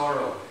more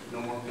sorrow,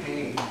 no more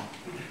pain,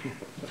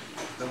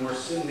 no more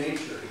sin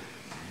nature.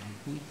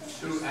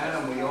 Through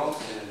Adam we all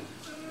sinned,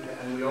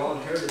 and we all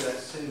inherited that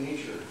sin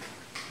nature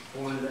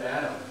born into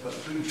Adam. But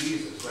through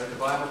Jesus, right? The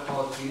Bible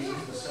calls Jesus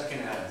the second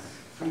Adam.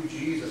 Through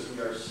Jesus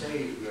we are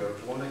saved, we are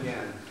born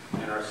again,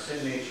 and our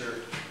sin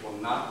nature will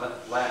not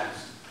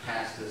last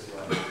past this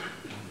life.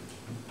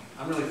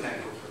 I'm really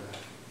thankful for that.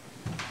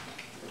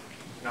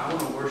 Now I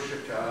want to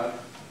worship God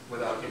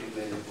without getting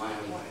in my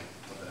own way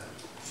of that.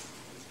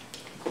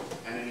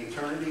 And in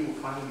eternity we'll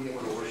finally be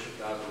able to worship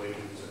God the way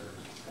he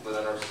deserves,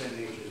 without our sin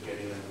nature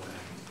getting in the way.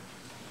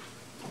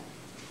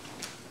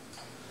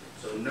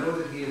 So know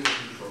that he is in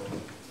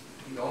control.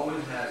 He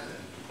always has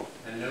been.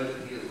 And know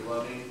that he is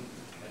loving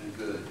and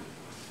good.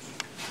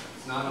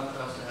 It's not up to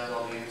us to have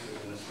all the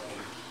answers in this life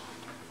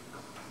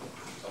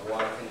of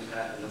why things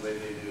happen the way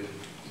they do.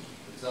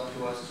 It's up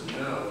to us to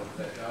know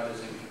that God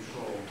is in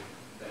control,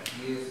 that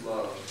he is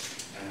love,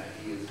 and that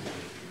he is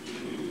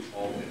good.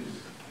 Always.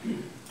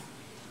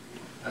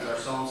 As our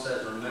psalm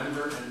says,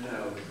 remember and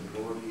know that the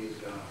Lord, he is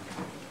God.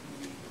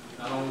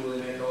 Not only will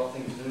he make all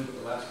things new, but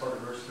the last part of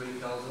verse 3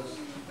 tells us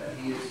that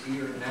he is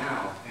here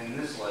now, in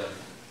this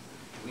life,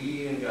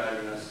 leading and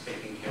guiding us,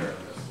 taking care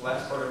of us. The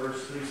last part of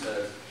verse 3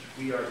 says,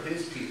 we are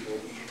his people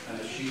and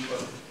the sheep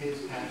of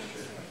his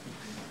pasture.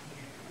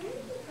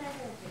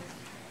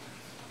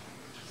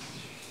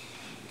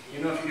 You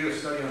know, if you do a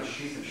study on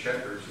sheep and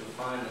shepherds, you'll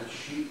find that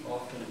sheep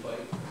often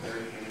bite the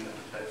very hand that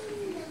protects the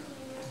beast.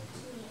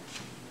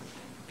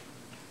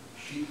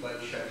 Sheep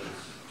like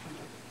shepherds,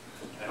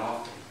 and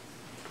often.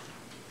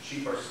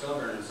 Sheep are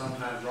stubborn and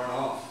sometimes run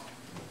off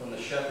from the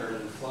shepherd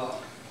and the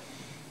flock.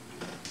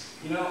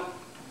 You know,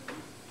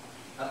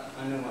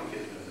 I know my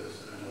kids know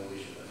this, and I know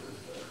Alicia knows this,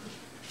 but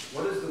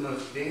what is the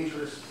most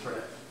dangerous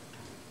threat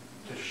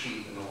to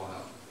sheep in the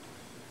wild?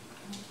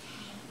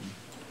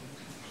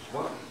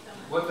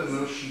 What do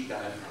most sheep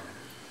die from?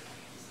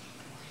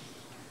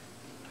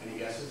 Any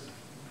guesses?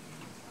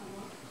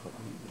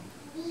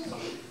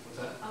 Somebody? What's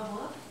that? A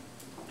wolf?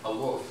 A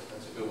wolf.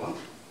 That's a good one.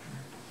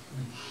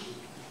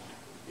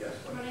 Yes.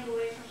 Running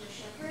away from the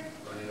shepherd?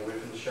 Running away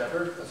from the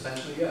shepherd?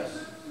 Essentially, yes.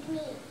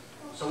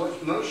 So what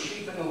most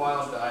sheep in the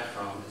wild die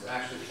from is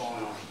actually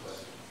falling off a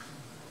cliff.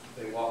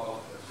 They walk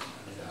off cliffs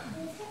and they die.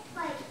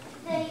 Like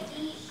they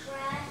eat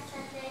grass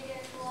and they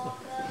just walk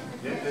up.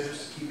 Yeah, they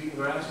just keep eating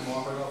grass and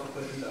walk right off the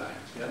cliff and die.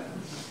 Yeah.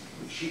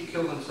 Sheep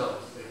kill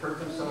themselves. They hurt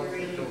themselves,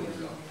 they kill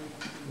themselves.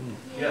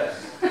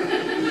 Yes.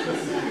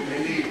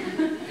 Indeed.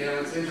 You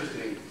know, it's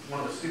interesting. One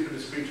of the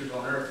stupidest creatures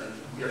on earth, and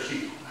we are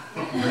sheep.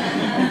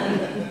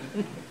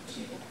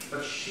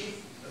 But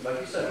sheep, like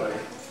you said, buddy,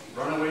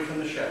 run away from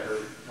the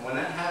shepherd. And when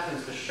that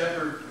happens, the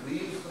shepherd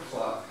leaves the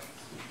flock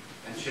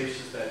and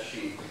chases that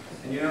sheep.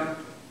 And you know,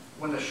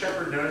 when the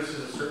shepherd notices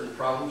a certain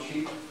problem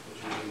sheep,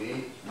 which would be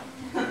me,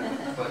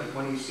 but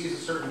when he sees a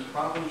certain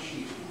problem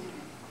sheep,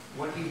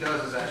 what he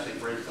does is actually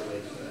break the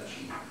legs of that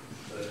sheep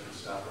so that it can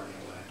stop running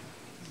away.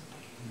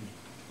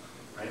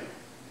 Right?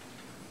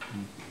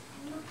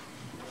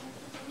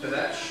 To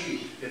that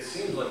sheep, it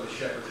seems like the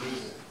shepherd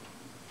leaves it.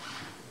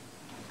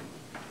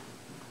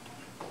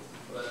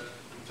 But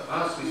to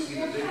us, we see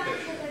the big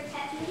picture.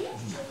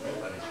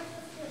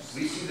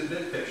 We see the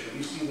big picture.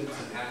 We see that it's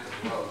an act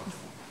of love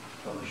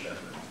from the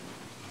shepherd.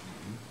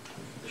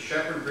 The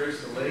shepherd breaks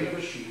the leg of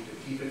a sheep to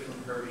keep it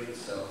from hurting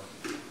itself,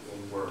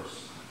 or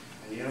worse.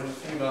 And you know the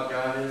thing about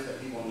God is that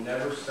he will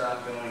never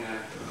stop going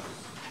after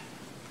us.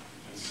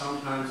 And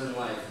sometimes in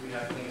life, we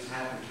have things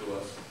happen to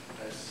us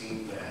that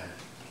seem bad.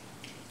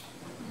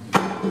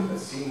 That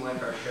seem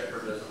like our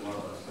shepherd doesn't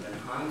love us. But in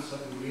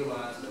hindsight, we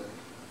realize that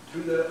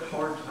through that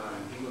hard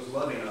time, he was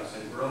loving us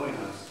and growing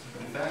us.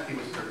 In fact, he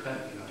was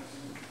protecting us.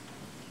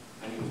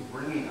 And he was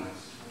bringing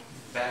us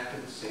back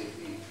to the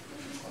safety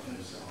of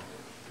himself.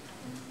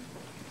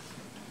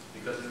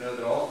 because we know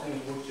that all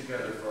things work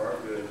together for our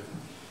good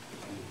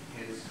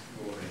and His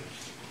glory.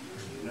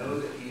 We know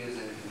that He is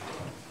in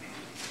control,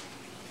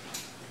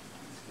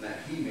 and that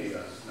He made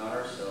us, not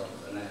ourselves,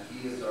 and that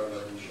He is our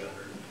loving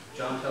shepherd.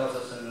 John tells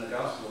us in the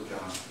Gospel of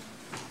John,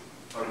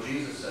 or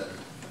Jesus said,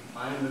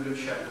 I am the good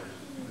shepherd.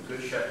 The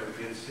good shepherd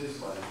gives his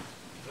life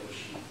for the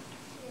sheep.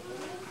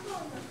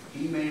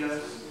 He made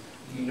us,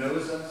 He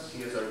knows us,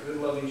 He is our good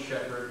loving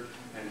shepherd,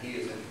 and He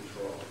is in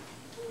control.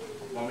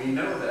 When we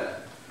know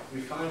that,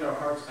 we find our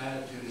heart's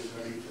attitude is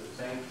ready to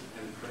thank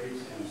and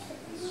praise Him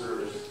in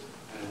service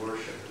and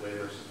worship, the way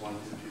verses 1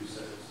 through 2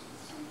 says.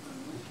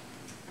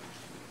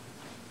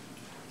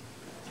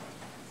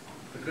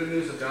 The good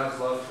news of God's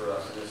love for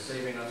us and His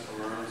saving us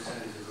from our own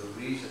sins is the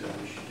reason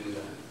that we should do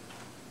that.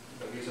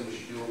 The reason we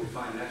should do what we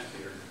find next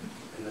here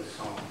in this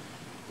psalm,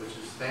 which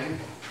is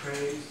thank,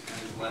 praise,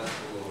 and bless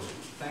the Lord.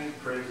 Thank,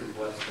 praise, and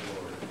bless the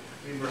Lord.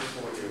 Read verse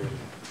 4 here with me.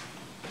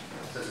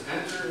 It says,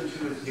 enter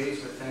into His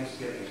gates with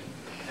thanksgiving,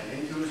 and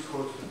into His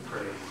courts with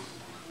praise.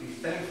 Be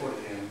thankful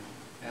to Him,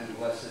 and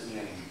bless His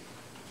name.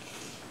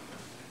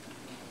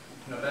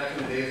 You know, back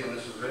in the days when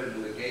this was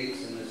written, the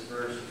gates in this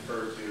verse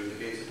refer to the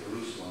gates of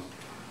Jerusalem.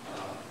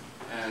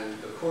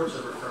 And the courts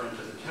are referring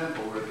to the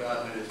temple where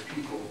God met His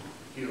people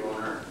here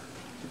on earth.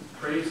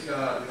 Praise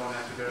God, we don't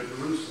have to go to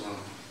Jerusalem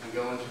and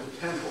go into the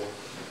temple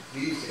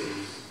these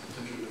days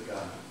to meet with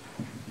God.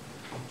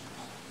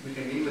 We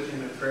can meet with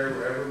Him in prayer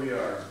wherever we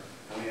are,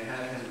 and we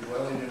have Him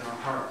dwelling in our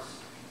hearts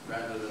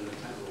rather than the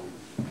temple.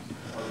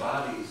 Our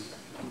bodies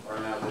are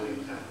now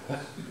living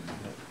temples.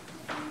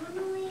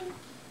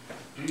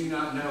 Do you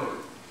not know,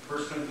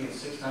 1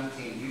 Corinthians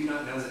 6:19, do you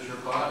not know that your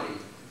body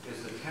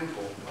is the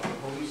temple of the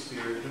Holy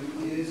Spirit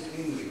who is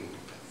in you,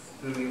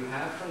 whom you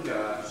have from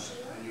God,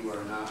 and you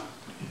are not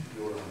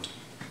your own?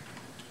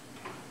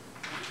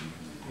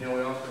 You know,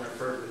 we often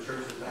refer to the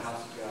church as the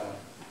house of God,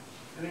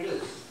 and it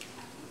is.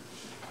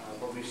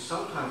 But we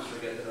sometimes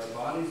forget that our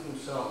bodies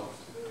themselves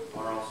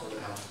are also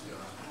the house of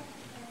God.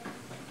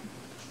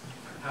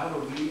 How do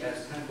we,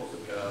 as temples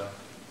of God,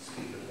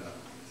 speak of God?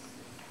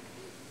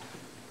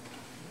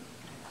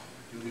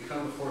 Do we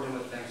come before Him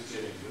with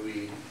thanksgiving? Do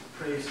we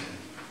praise Him?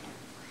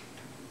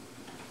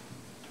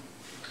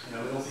 You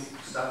know, we don't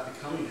stop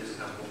becoming His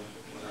temple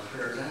when our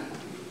prayers end.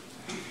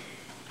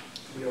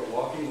 We are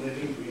walking,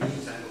 living,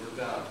 breathing temples of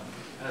God.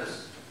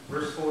 As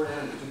verse 4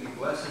 ends, do we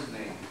bless His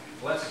name?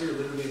 Bless here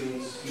literally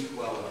means speak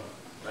well of,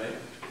 right?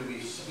 Do we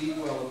speak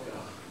well of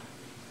God?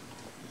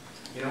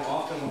 You know,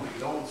 often what we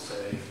don't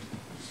say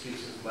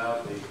speaks as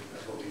loudly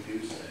as what we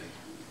do say.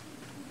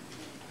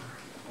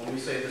 When we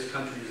say this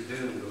country is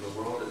doomed or the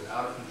world is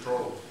out of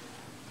control,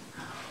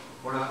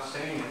 we're not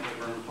saying it,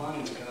 but we're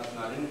implying that God's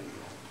not in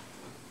control.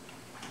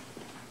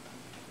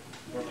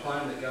 We're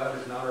implying that God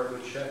is not our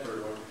good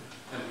shepherd, or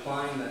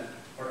implying that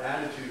our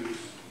attitudes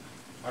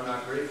are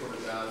not grateful to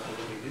God for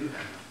what we do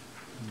have.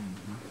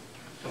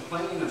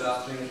 Complaining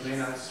about things may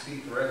not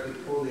speak directly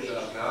poorly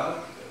about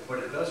God, but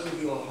it does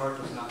reveal a heart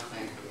that's not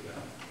thankful to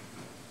God.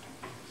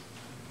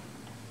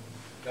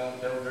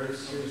 God dealt very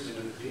seriously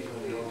with the people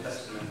in the Old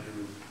Testament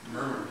who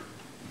murmured.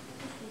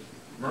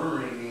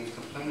 Murmuring means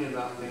complaining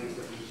about things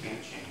that we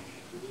can't change.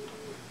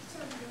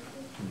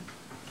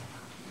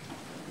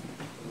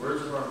 The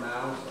words of our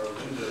mouths are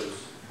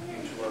windows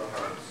into our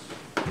hearts.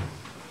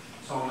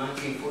 Psalm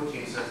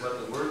 19:14 says,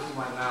 let the words of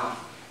my mouth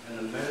and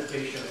the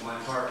meditation of my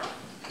heart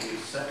be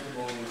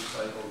acceptable in your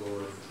sight, O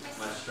Lord,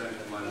 my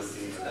strength and my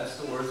redeemer. That's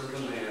the words of a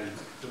man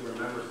who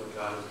remembers what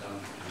God has done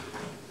for him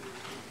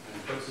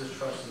and puts his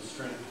trust and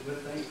strength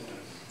with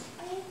thankfulness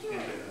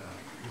into God.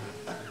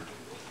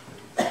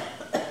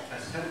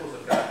 As temples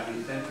of God,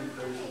 we thank and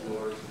praise the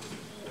Lord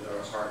with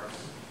our hearts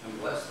and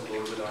bless the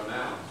Lord with our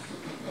mouths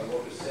by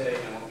what we say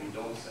and what we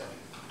don't say.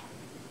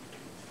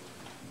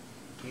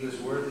 He is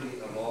worthy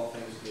of all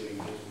thanksgiving.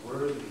 He is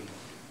worthy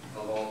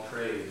of all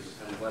praise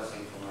and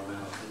blessing from our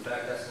mouths. In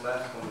fact, that's the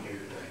last point here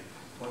today.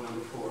 Point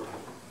number 4.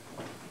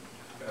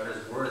 God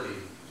is worthy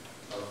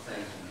of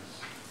thankfulness.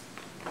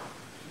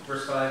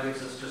 Verse 5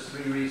 gives us just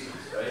 3 reasons,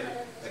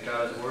 right? That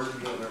God is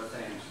worthy of our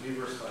thanks. Read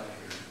verse 5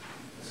 here.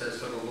 It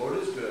says, for the Lord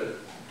is good.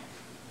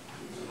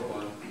 Number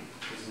 1.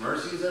 His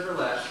mercy is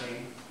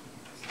everlasting.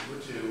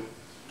 Number 2.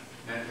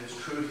 And His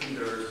truth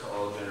endures to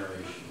all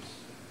generations.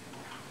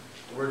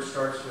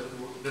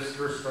 This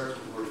verse starts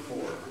with the word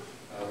for,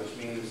 which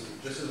means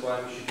this is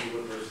why we should do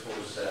what verse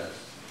 4 says.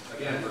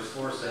 Again, verse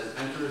 4 says,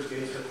 enter His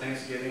gates with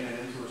thanksgiving and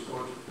into His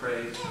courts with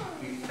praise.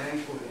 Be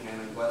thankful to Him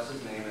and bless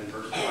His name. And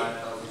verse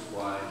 5 tells us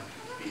why.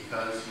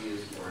 Because He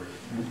is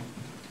worthy.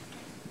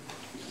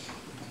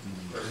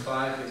 Verse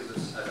 5 gives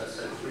us, as I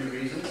said, 3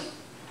 reasons.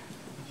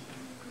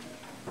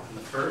 And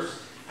the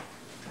first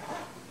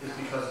is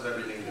because of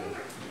everything good.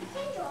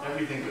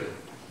 Everything good.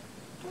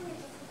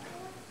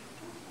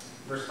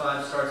 Verse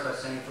 5 starts by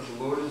saying, for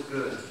the Lord is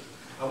good.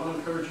 I want to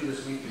encourage you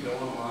this week to go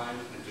online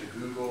and to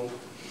Google,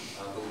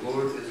 the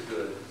Lord is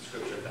good,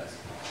 scripture passage.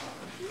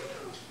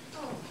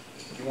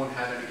 You won't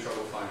have any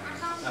trouble finding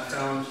it. I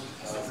found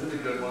a really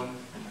good one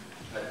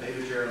at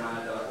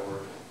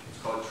davidjeremiah.org.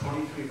 It's called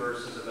 23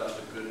 verses about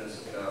the goodness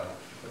of God.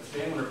 But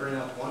today I'm going to bring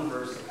up one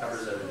verse that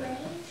covers everything.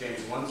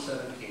 James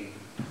 1:17. It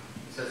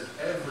says,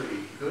 every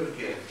good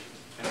gift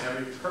and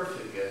every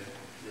perfect gift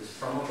is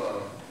from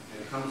above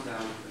and comes down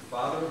from the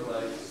Father of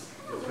lights,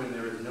 with whom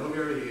there is no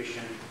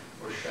variation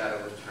or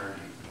shadow of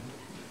turning.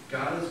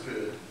 God is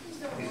good.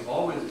 He's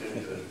always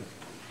been good.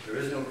 There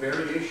is no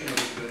variation of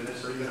his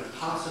goodness or even a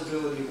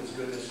possibility of his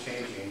goodness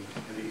changing.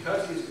 And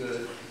because he's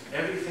good,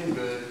 everything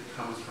good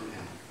comes from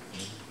him.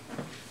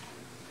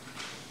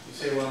 You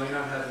say, well, I may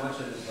not have much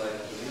in this life,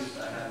 but at least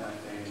I have my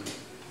family.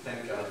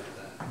 Thank God for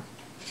that.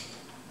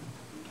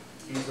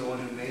 He's the one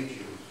who made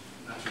you,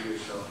 not you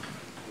yourself.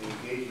 And he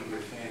gave you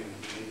your family.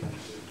 He made them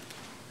too.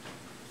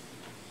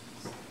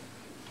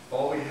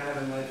 All we have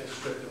in life is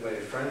stripped away.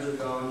 Friends are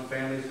gone,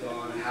 family's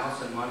gone,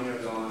 house and money are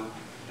gone,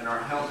 and our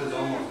health is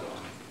almost gone.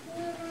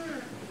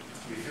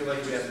 We feel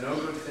like we have no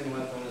good thing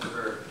left on this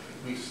earth.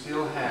 We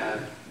still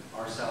have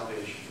our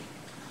salvation.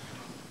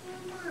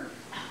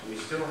 And we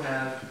still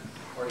have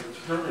our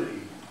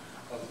eternity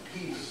of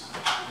peace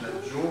and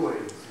of joy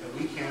that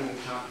we can't even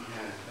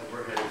comprehend that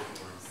we're headed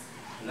for.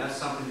 And that's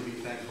something to be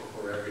thankful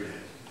for every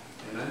day.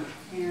 Amen?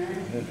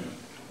 Amen.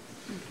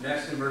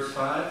 Next in verse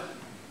 5,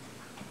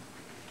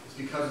 it's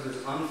because of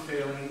his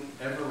unfailing,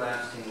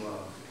 everlasting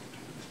love.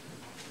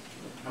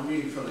 I'm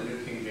reading from the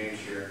New King James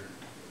here.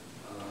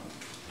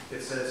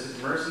 It says, his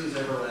mercy is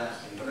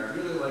everlasting, but I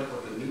really like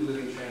what the New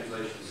Living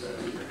Translation says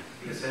here.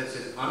 It says,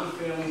 his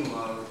unfailing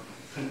love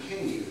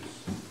continues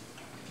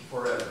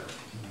forever.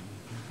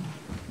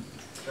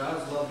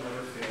 God's love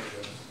never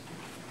fails us,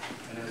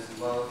 and his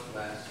love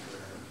lasts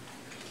forever.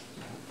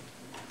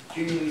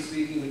 Humanly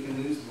speaking, we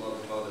can lose the love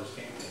of others,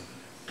 can't we?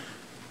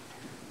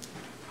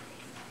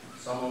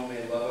 Someone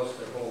may love us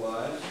their whole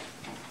lives,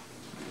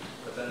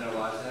 but then their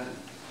lives end.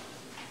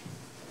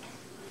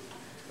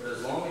 But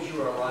as long as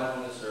you are alive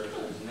on this earth,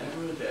 there is never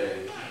a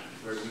day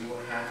where you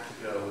will have to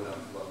go without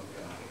the love of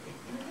God.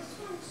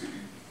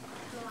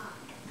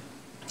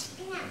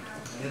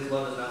 And his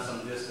love is not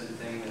some distant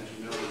thing that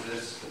you know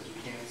exists, but you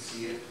can't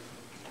see it.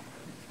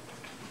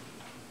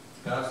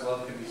 God's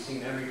love can be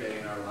seen every day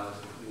in our lives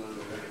if we learn to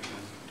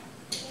recognize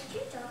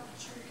it.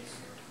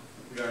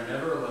 We are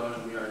never alone,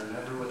 and we are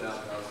never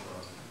without God's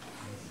love.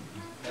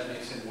 That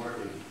makes him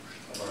worthy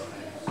of our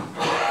thanks.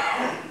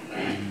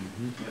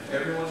 If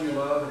everyone you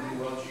love and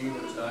who loves you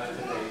would die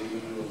today,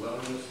 leaving you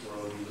alone in this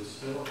world, you would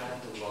still have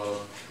the love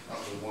of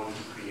the one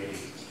who created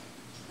you.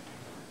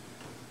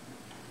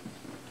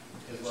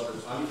 His love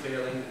is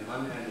unfailing and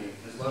unending.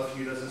 His love for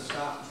you doesn't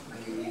stop when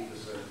you leave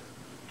this earth.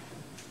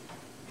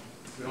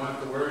 We don't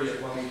have to worry if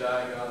when we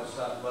die, God will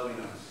stop loving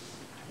us.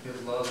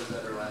 His love is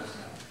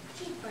everlasting.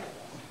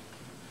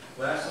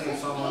 Lastly, in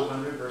Psalm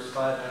 100, verse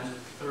 5 ends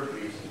with the third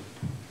reason.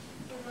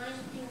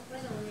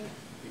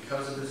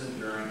 Because of his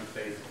enduring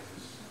faithfulness.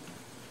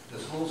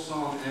 This whole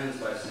psalm ends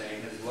by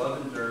saying his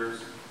love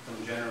endures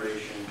from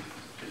generation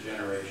to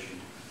generation.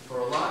 For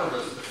a lot of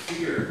us, the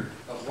fear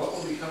of what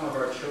will become of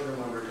our children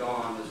when we're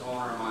gone is on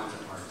our minds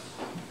and hearts.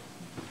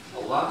 A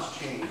lot's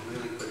changed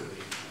really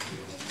quickly,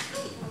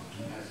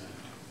 hasn't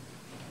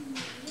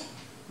it?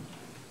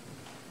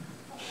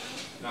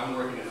 Now, I'm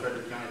working at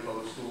Frederick County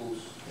Public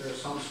Schools. There are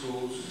some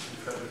schools in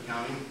Frederick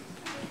County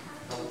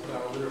that will put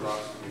out a litter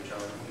box for your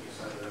child if they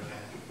decide they're okay.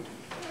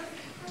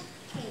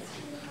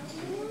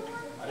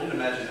 I didn't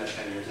imagine that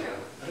 10 years ago.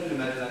 I didn't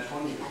imagine that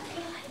 20 years ago.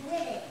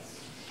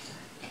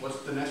 What's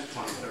the next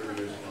 20, 30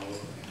 years going to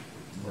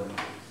look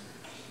like?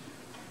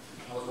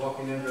 I was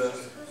walking into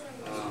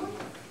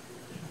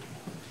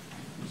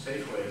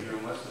Safeway here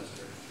in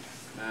Westminster,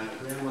 and a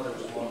grandmother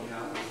was walking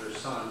out with her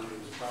son, who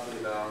was probably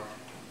about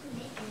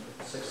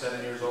 6,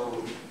 7 years old,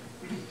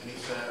 and he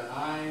said,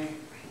 I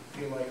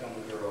feel like I'm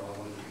a girl, I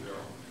want to be a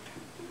girl.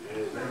 And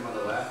his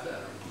grandmother laughed at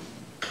him.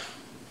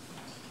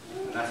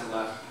 And that's the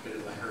last bit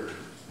that I heard.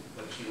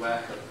 But she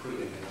laughed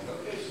approvingly, like,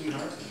 okay,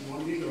 sweetheart, you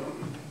want to be a girl?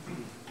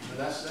 But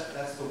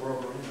that's the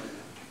world we're in right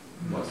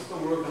now. What's the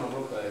world going to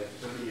look like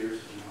 30 years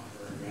from now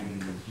for our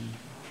grandkids,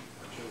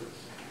 our children?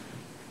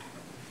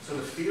 So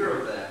the fear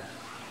of that,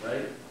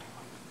 right,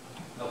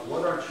 of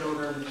what our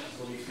children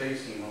will be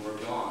facing when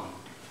we're gone,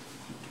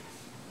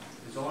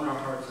 is on our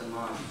hearts and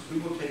minds. Who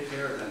will take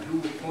care of them? Who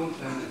will point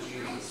them to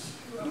Jesus?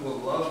 Who will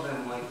love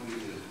them like we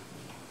do?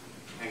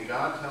 And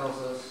God tells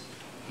us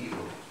he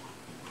will.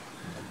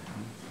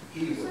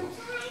 He will.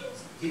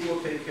 He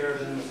will take care of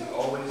them as he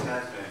always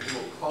has been. He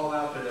will call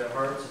out to their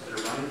hearts if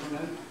they're running from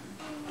him.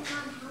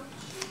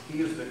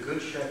 He is the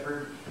good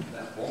shepherd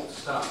that won't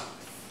stop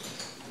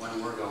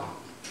when we're gone.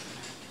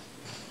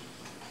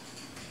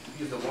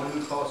 He is the one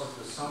who causes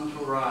the sun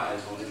to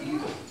rise on the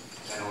evil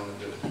and on the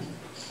good.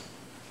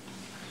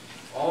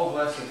 All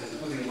blessings,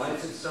 including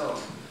life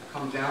itself,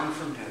 come down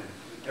from him.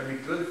 Every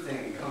good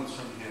thing comes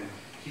from him.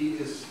 He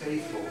is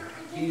faithful.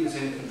 He is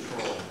in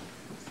control.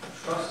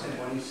 Trust him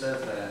when he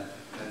says that,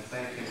 and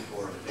thank him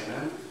for it.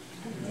 Amen?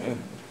 Amen.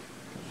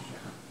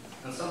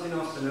 And something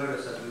else to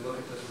notice as we look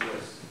at this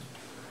list.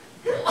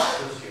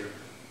 This here.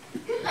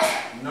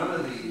 None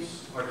of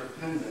these are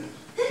dependent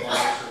on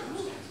our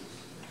circumstances.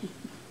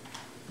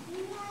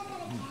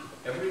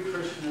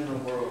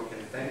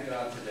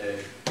 God, today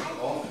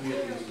for all three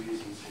of these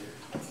reasons here.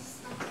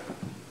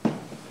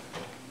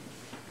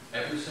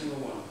 Every single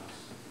one of us.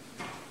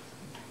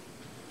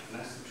 And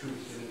that's the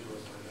truth given to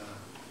us by God.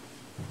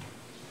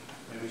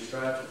 May we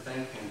strive to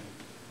thank Him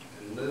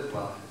and live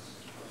lives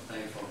of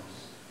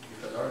thankfulness,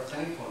 because our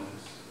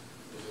thankfulness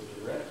is a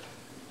direct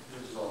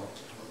result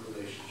of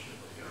relationship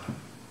with God.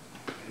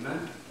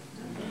 Amen?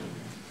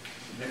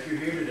 And if you're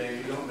here today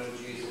and you don't know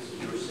Jesus as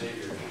your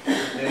Savior,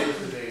 today is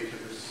the day to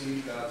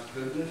receive God's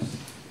goodness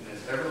and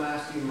His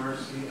everlasting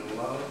mercy and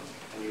love,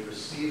 and you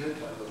receive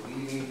it by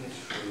believing His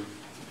truth,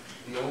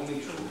 the only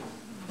truth.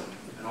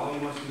 And all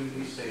you must do to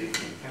be saved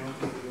from the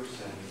penalty of your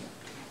sins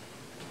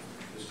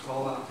is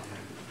call out to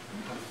Him,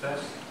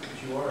 confess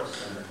that you are a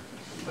sinner,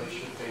 and place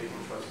your faith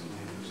and trust in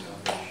Him for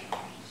salvation.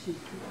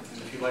 And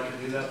if you'd like to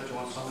do that, but you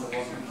want someone to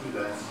walk you through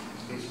that,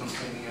 please come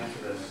see me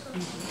after this, and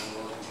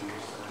we'll welcome you to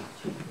your side.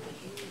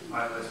 All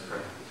right, let's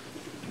pray.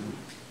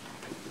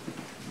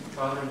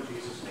 Father, in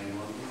Jesus' name,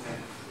 Lord, we thank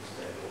you for this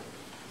day.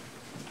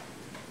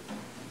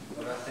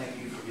 Lord, I thank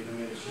you for giving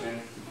me the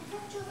strength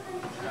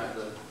to have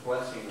the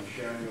blessing of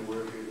sharing your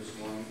word here this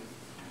morning.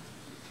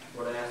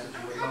 Lord, I ask that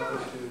you would help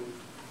us to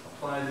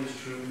apply these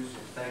truths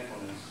of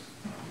thankfulness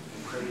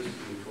and praise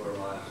to you to our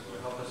lives. Lord,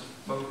 help us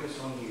focus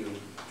on you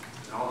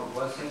and all the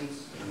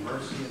blessings and the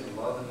mercy and the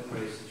love and the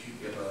grace that you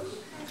give us,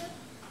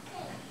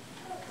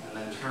 and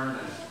then turn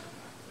that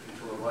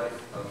into a life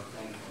of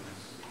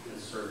thankfulness and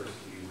service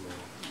to you,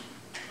 Lord.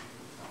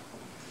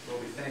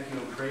 Lord, we thank you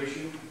and praise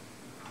you.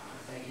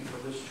 Thank you for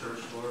this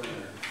church, Lord, and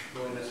their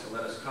willingness to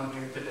let us come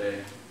here today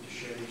to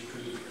share these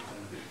truths with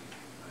them.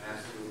 I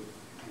ask that you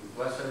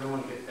bless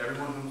everyone, get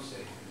everyone home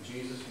safe. In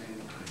Jesus' name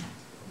we pray.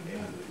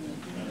 Amen.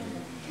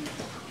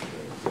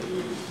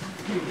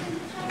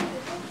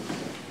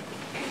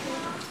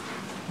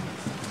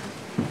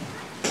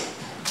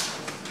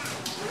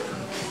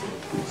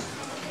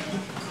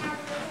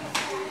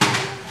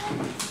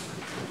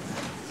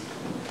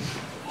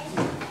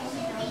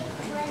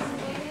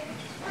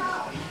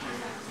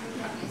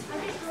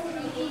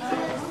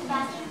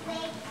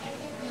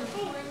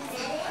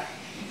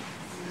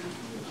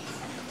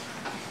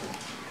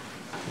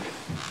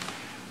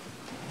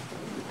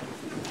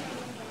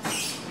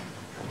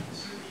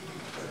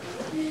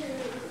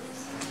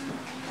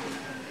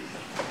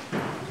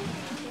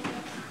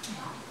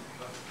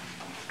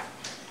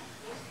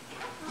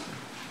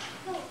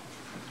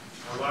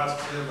 Our last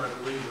hymn, I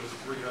believe, was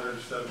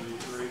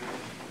 373.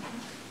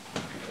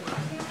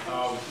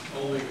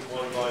 Only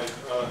one life.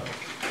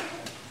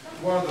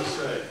 Wanted to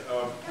say,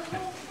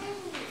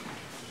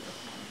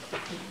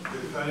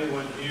 if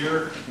anyone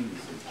here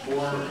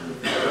or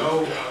know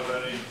of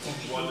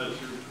anyone that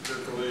you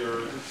particularly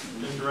are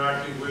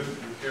interacting with,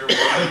 you care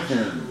about,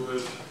 who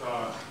is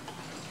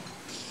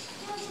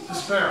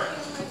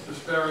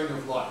despairing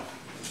of life.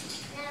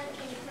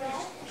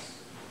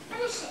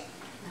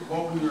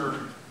 What we were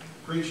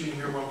preaching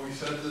here, what we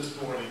said this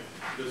morning,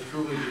 is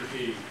truly the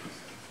key.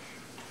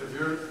 If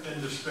you're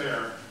in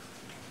despair,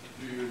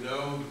 do you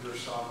know your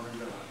sovereign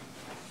God?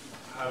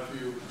 Have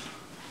you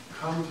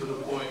come to the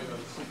point of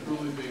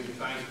truly being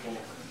thankful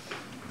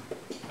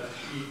that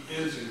He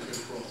is in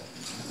control,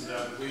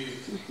 that we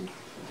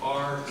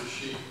are the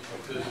sheep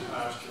of His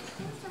pasture,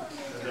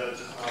 and that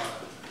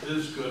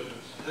His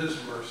goodness, His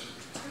mercy,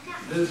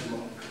 His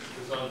love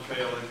is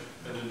unfailing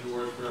and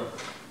endures forever?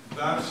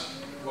 That's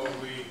what if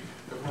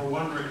we're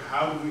wondering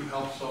how do we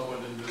help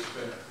someone in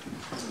despair,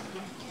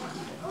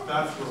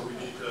 that's where we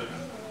need to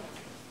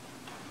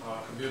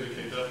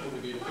communicate. That's what we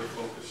need to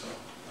focus on.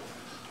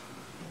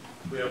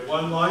 We have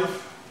one life.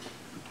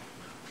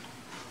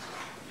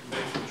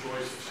 Make some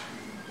choices.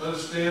 Let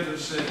us stand and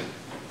sing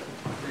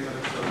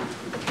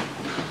 373.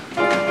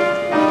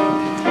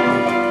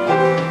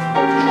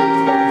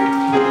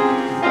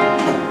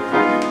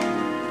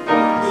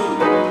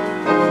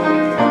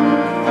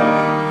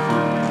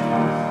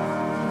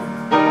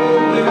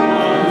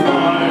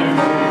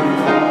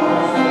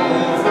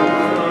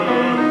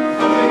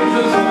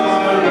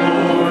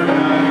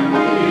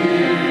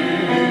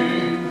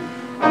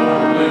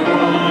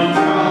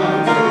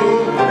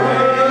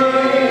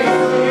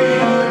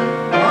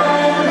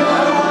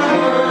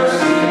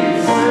 Mercy,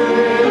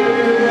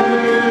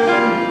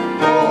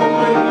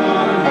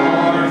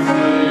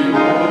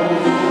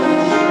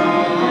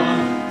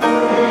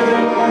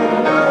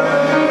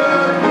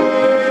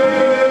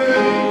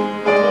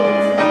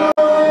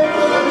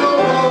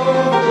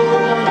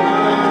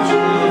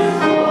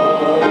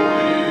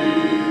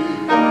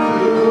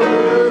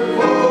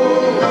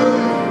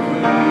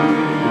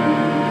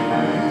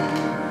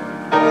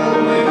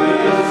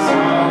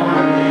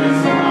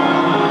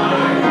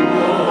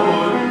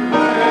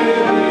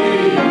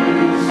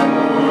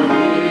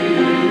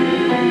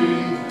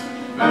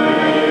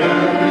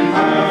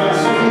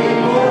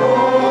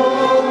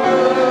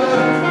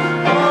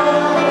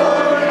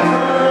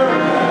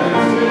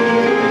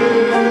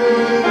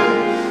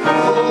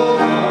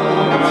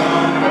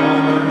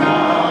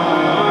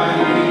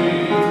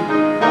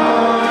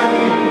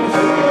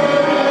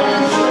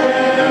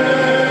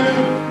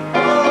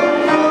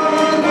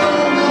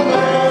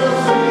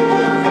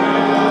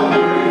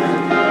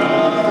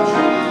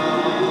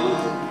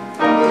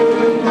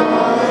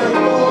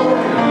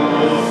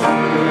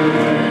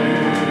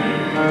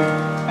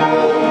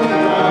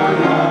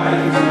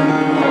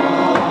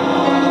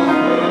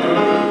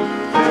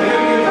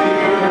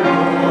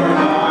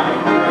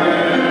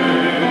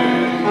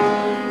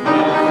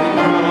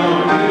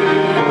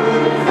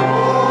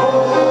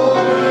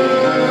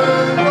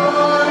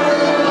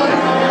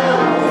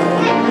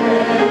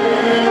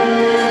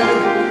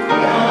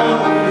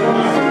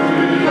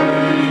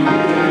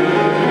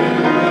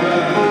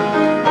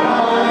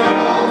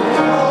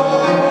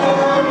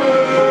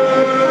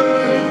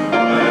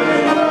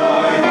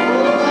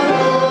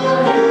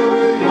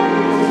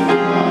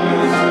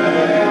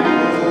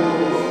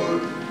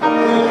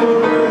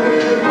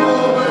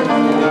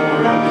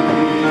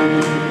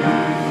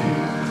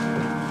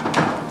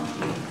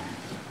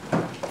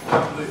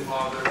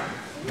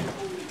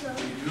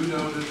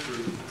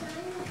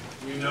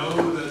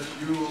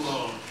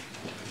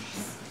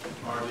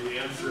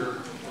 answer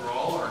for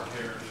all our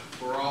cares,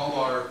 for all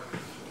our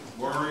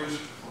worries,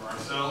 for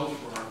ourselves,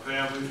 for our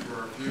families,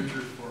 for our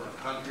futures, for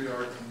our country,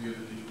 our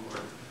community,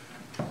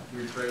 Lord.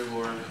 We pray,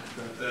 Lord,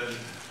 that then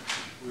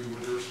we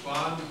would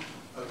respond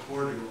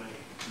accordingly.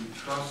 We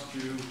trust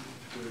you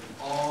with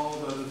all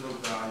that is of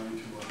value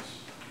to us,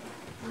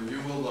 for you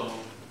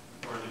alone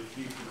are the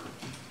keeper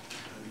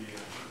and the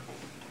answer.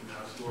 We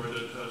ask, Lord,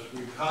 that as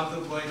we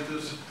contemplate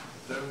this,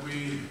 that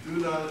we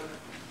do not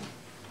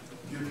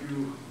give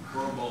you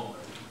for a moment,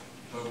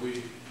 but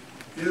we